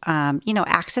 so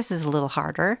access is a little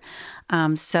harder.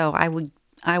 So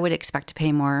I would expect to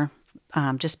pay more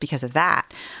just because of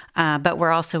that. But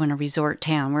we're also in a resort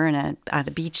town. We're at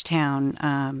a beach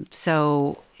town,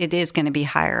 so it is going to be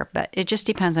higher. But it just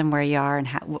depends on where you are and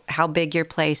how big your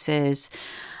place is.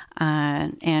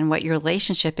 And what your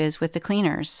relationship is with the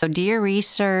cleaners. So do your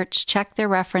research, check their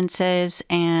references,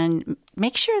 and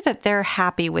make sure that they're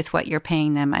happy with what you're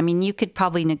paying them. I mean, you could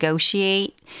probably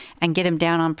negotiate and get them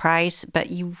down on price, but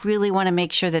you really want to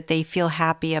make sure that they feel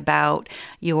happy about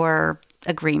your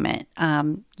agreement.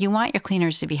 You want your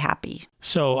cleaners to be happy.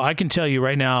 So I can tell you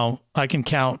right now, I can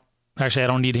count, actually I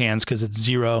don't need hands because it's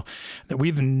 0, that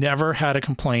we've never had a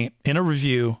complaint in a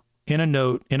review, in a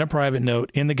note, in a private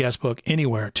note, in the guest book,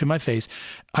 anywhere to my face.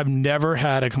 I've never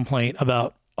had a complaint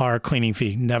about our cleaning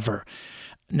fee. Never.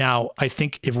 Now, I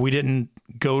think if we didn't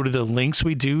go to the lengths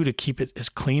we do to keep it as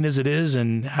clean as it is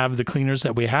and have the cleaners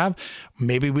that we have,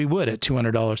 maybe we would at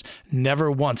 $200.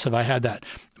 Never once have I had that.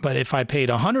 But if I paid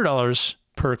 $100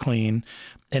 per clean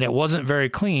and it wasn't very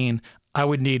clean, I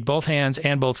would need both hands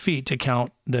and both feet to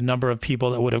count the number of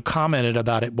people that would have commented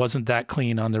about it wasn't that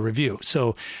clean on the review.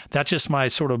 So that's just my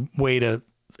sort of way to,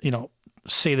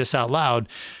 say this out loud,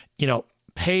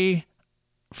 pay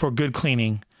for good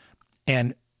cleaning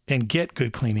and get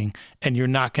good cleaning, and you're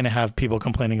not going to have people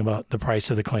complaining about the price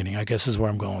of the cleaning, I guess is where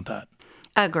I'm going with that.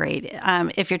 Agreed.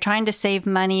 If you're trying to save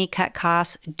money, cut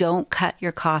costs, don't cut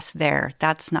your costs there.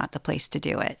 That's not the place to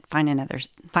do it. Find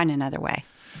another way.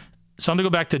 So I'm going to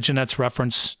go back to Jeanette's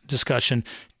reference discussion.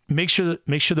 Make sure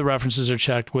the references are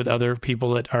checked with other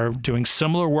people that are doing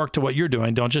similar work to what you're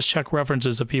doing. Don't just check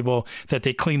references of people that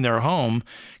they clean their home,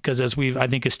 because as we've, I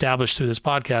think, established through this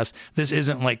podcast, this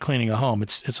isn't like cleaning a home.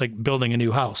 It's like building a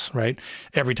new house, right?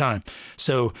 Every time.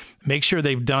 So make sure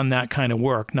they've done that kind of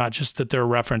work, not just that they're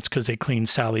referenced because they cleaned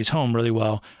Sally's home really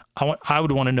well. I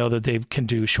would want to know that they can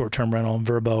do short-term rental,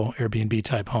 Vrbo, Airbnb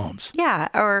type homes. Yeah,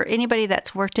 or anybody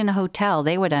that's worked in a hotel,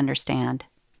 they would understand.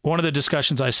 One of the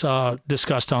discussions I saw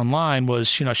discussed online was,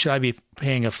 should I be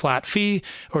paying a flat fee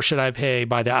or should I pay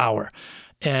by the hour?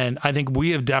 And I think we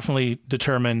have definitely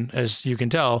determined, as you can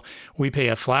tell, we pay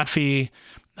a flat fee.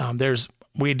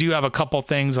 We do have a couple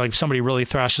things, like if somebody really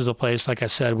thrashes the place, like I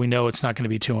said, we know it's not going to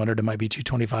be $200, it might be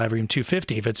 $225 or even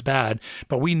 $250 if it's bad,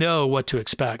 but we know what to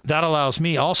expect. That allows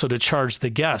me also to charge the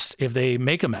guests if they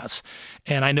make a mess.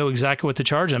 And I know exactly what to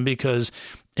charge them, because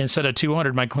instead of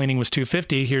 $200, my cleaning was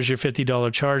 $250. Here's your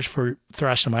 $50 charge for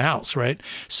thrashing my house, right?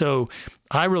 So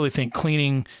I really think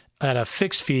cleaning at a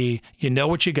fixed fee, you know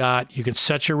what you got, you can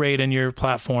set your rate in your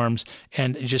platforms,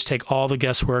 and you just take all the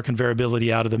guesswork and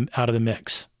variability out of the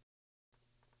mix.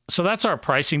 So that's our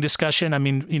pricing discussion. I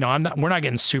mean, we're not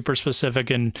getting super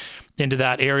specific into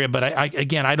that area, but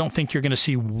I don't think you're going to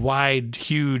see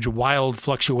huge, wild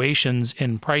fluctuations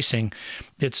in pricing.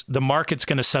 It's the market's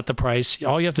going to set the price.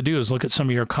 All you have to do is look at some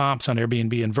of your comps on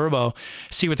Airbnb and Vrbo,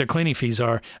 see what their cleaning fees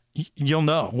are. You'll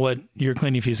know what your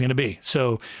cleaning fee is going to be.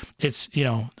 So it's,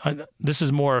 this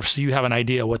is more so you have an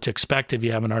idea what to expect if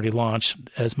you haven't already launched,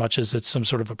 as much as it's some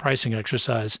sort of a pricing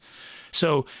exercise.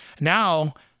 So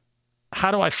now, how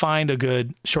do I find a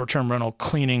good short-term rental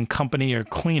cleaning company or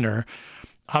cleaner?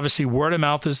 Obviously, word of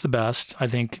mouth is the best. I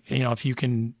think,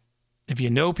 if If you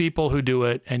know people who do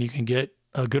it and you can get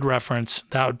a good reference,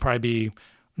 that would probably be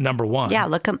number one. Yeah,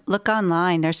 look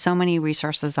online. There's so many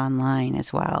resources online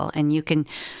as well. And you can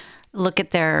look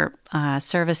at their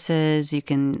services. You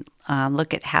can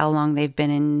look at how long they've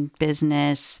been in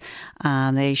business.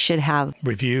 They should have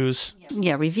reviews.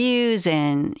 Yeah, reviews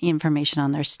and information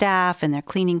on their staff and their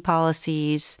cleaning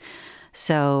policies.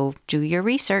 So do your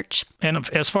research. And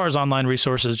as far as online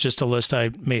resources, just a list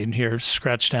I made here,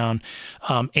 scratched down.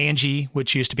 Angie,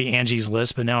 which used to be Angie's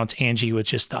List, but now it's Angie with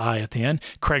just the I at the end.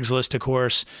 Craigslist, of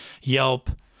course, Yelp,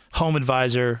 Home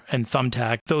Advisor, and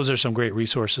Thumbtack. Those are some great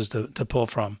resources to pull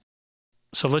from.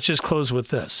 So let's just close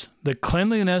with this. The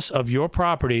cleanliness of your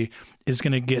property is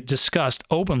going to get discussed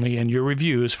openly in your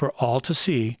reviews for all to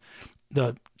see.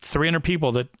 The 300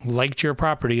 people that liked your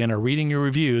property and are reading your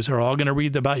reviews are all going to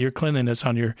read about your cleanliness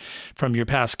from your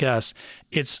past guests.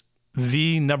 It's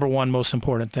the number one most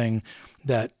important thing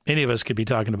that any of us could be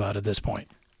talking about at this point.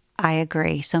 I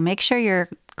agree. So make sure your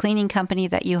cleaning company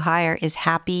that you hire is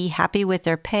happy with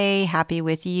their pay, happy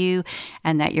with you,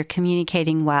 and that you're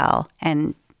communicating well,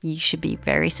 and you should be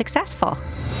very successful.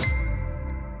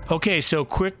 Okay, so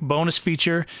quick bonus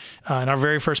feature. In our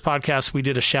very first podcast, we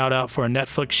did a shout out for a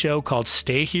Netflix show called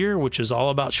Stay Here, which is all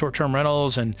about short-term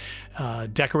rentals and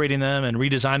decorating them and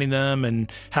redesigning them and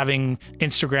having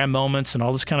Instagram moments and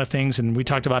all this kind of things. And we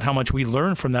talked about how much we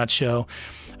learned from that show.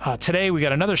 Today, we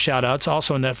got another shout out. It's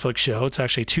also a Netflix show. It's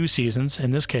actually 2 seasons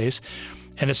in this case.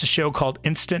 And it's a show called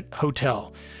Instant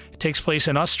Hotel. It takes place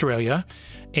in Australia.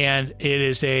 And it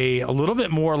is a little bit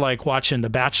more like watching The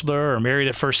Bachelor or Married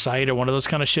at First Sight or one of those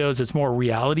kind of shows. It's more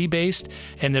reality based,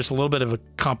 and there's a little bit of a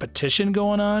competition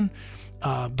going on.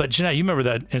 But Jeanette, you remember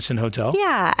that Instant Hotel?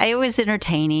 Yeah, it was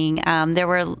entertaining. There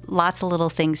were lots of little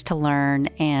things to learn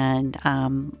and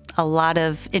a lot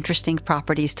of interesting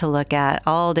properties to look at,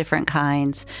 all different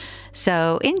kinds.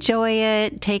 So enjoy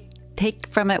it. Take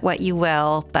from it what you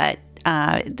will, but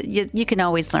you can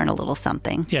always learn a little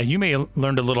something. Yeah, you may have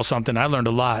learned a little something. I learned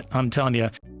a lot. I'm telling you.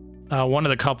 One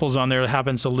of the couples on there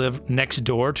happens to live next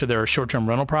door to their short-term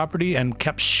rental property and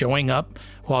kept showing up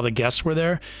while the guests were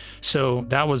there. So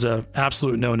that was an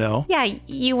absolute no-no. Yeah,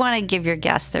 you want to give your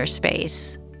guests their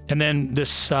space. And then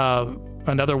this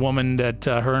another woman that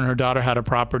her and her daughter had a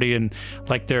property, and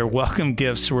like their welcome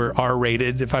gifts were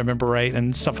R-rated, if I remember right,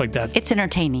 and stuff like that. It's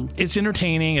entertaining. It's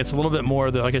entertaining. It's a little bit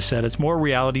more, like I said, it's more a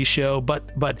reality show,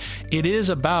 but it is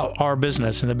about our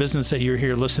business and the business that you're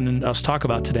here listening to us talk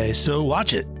about today. So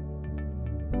watch it.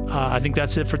 I think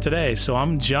that's it for today. So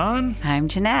I'm John. I'm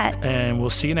Jeanette. And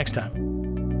we'll see you next time.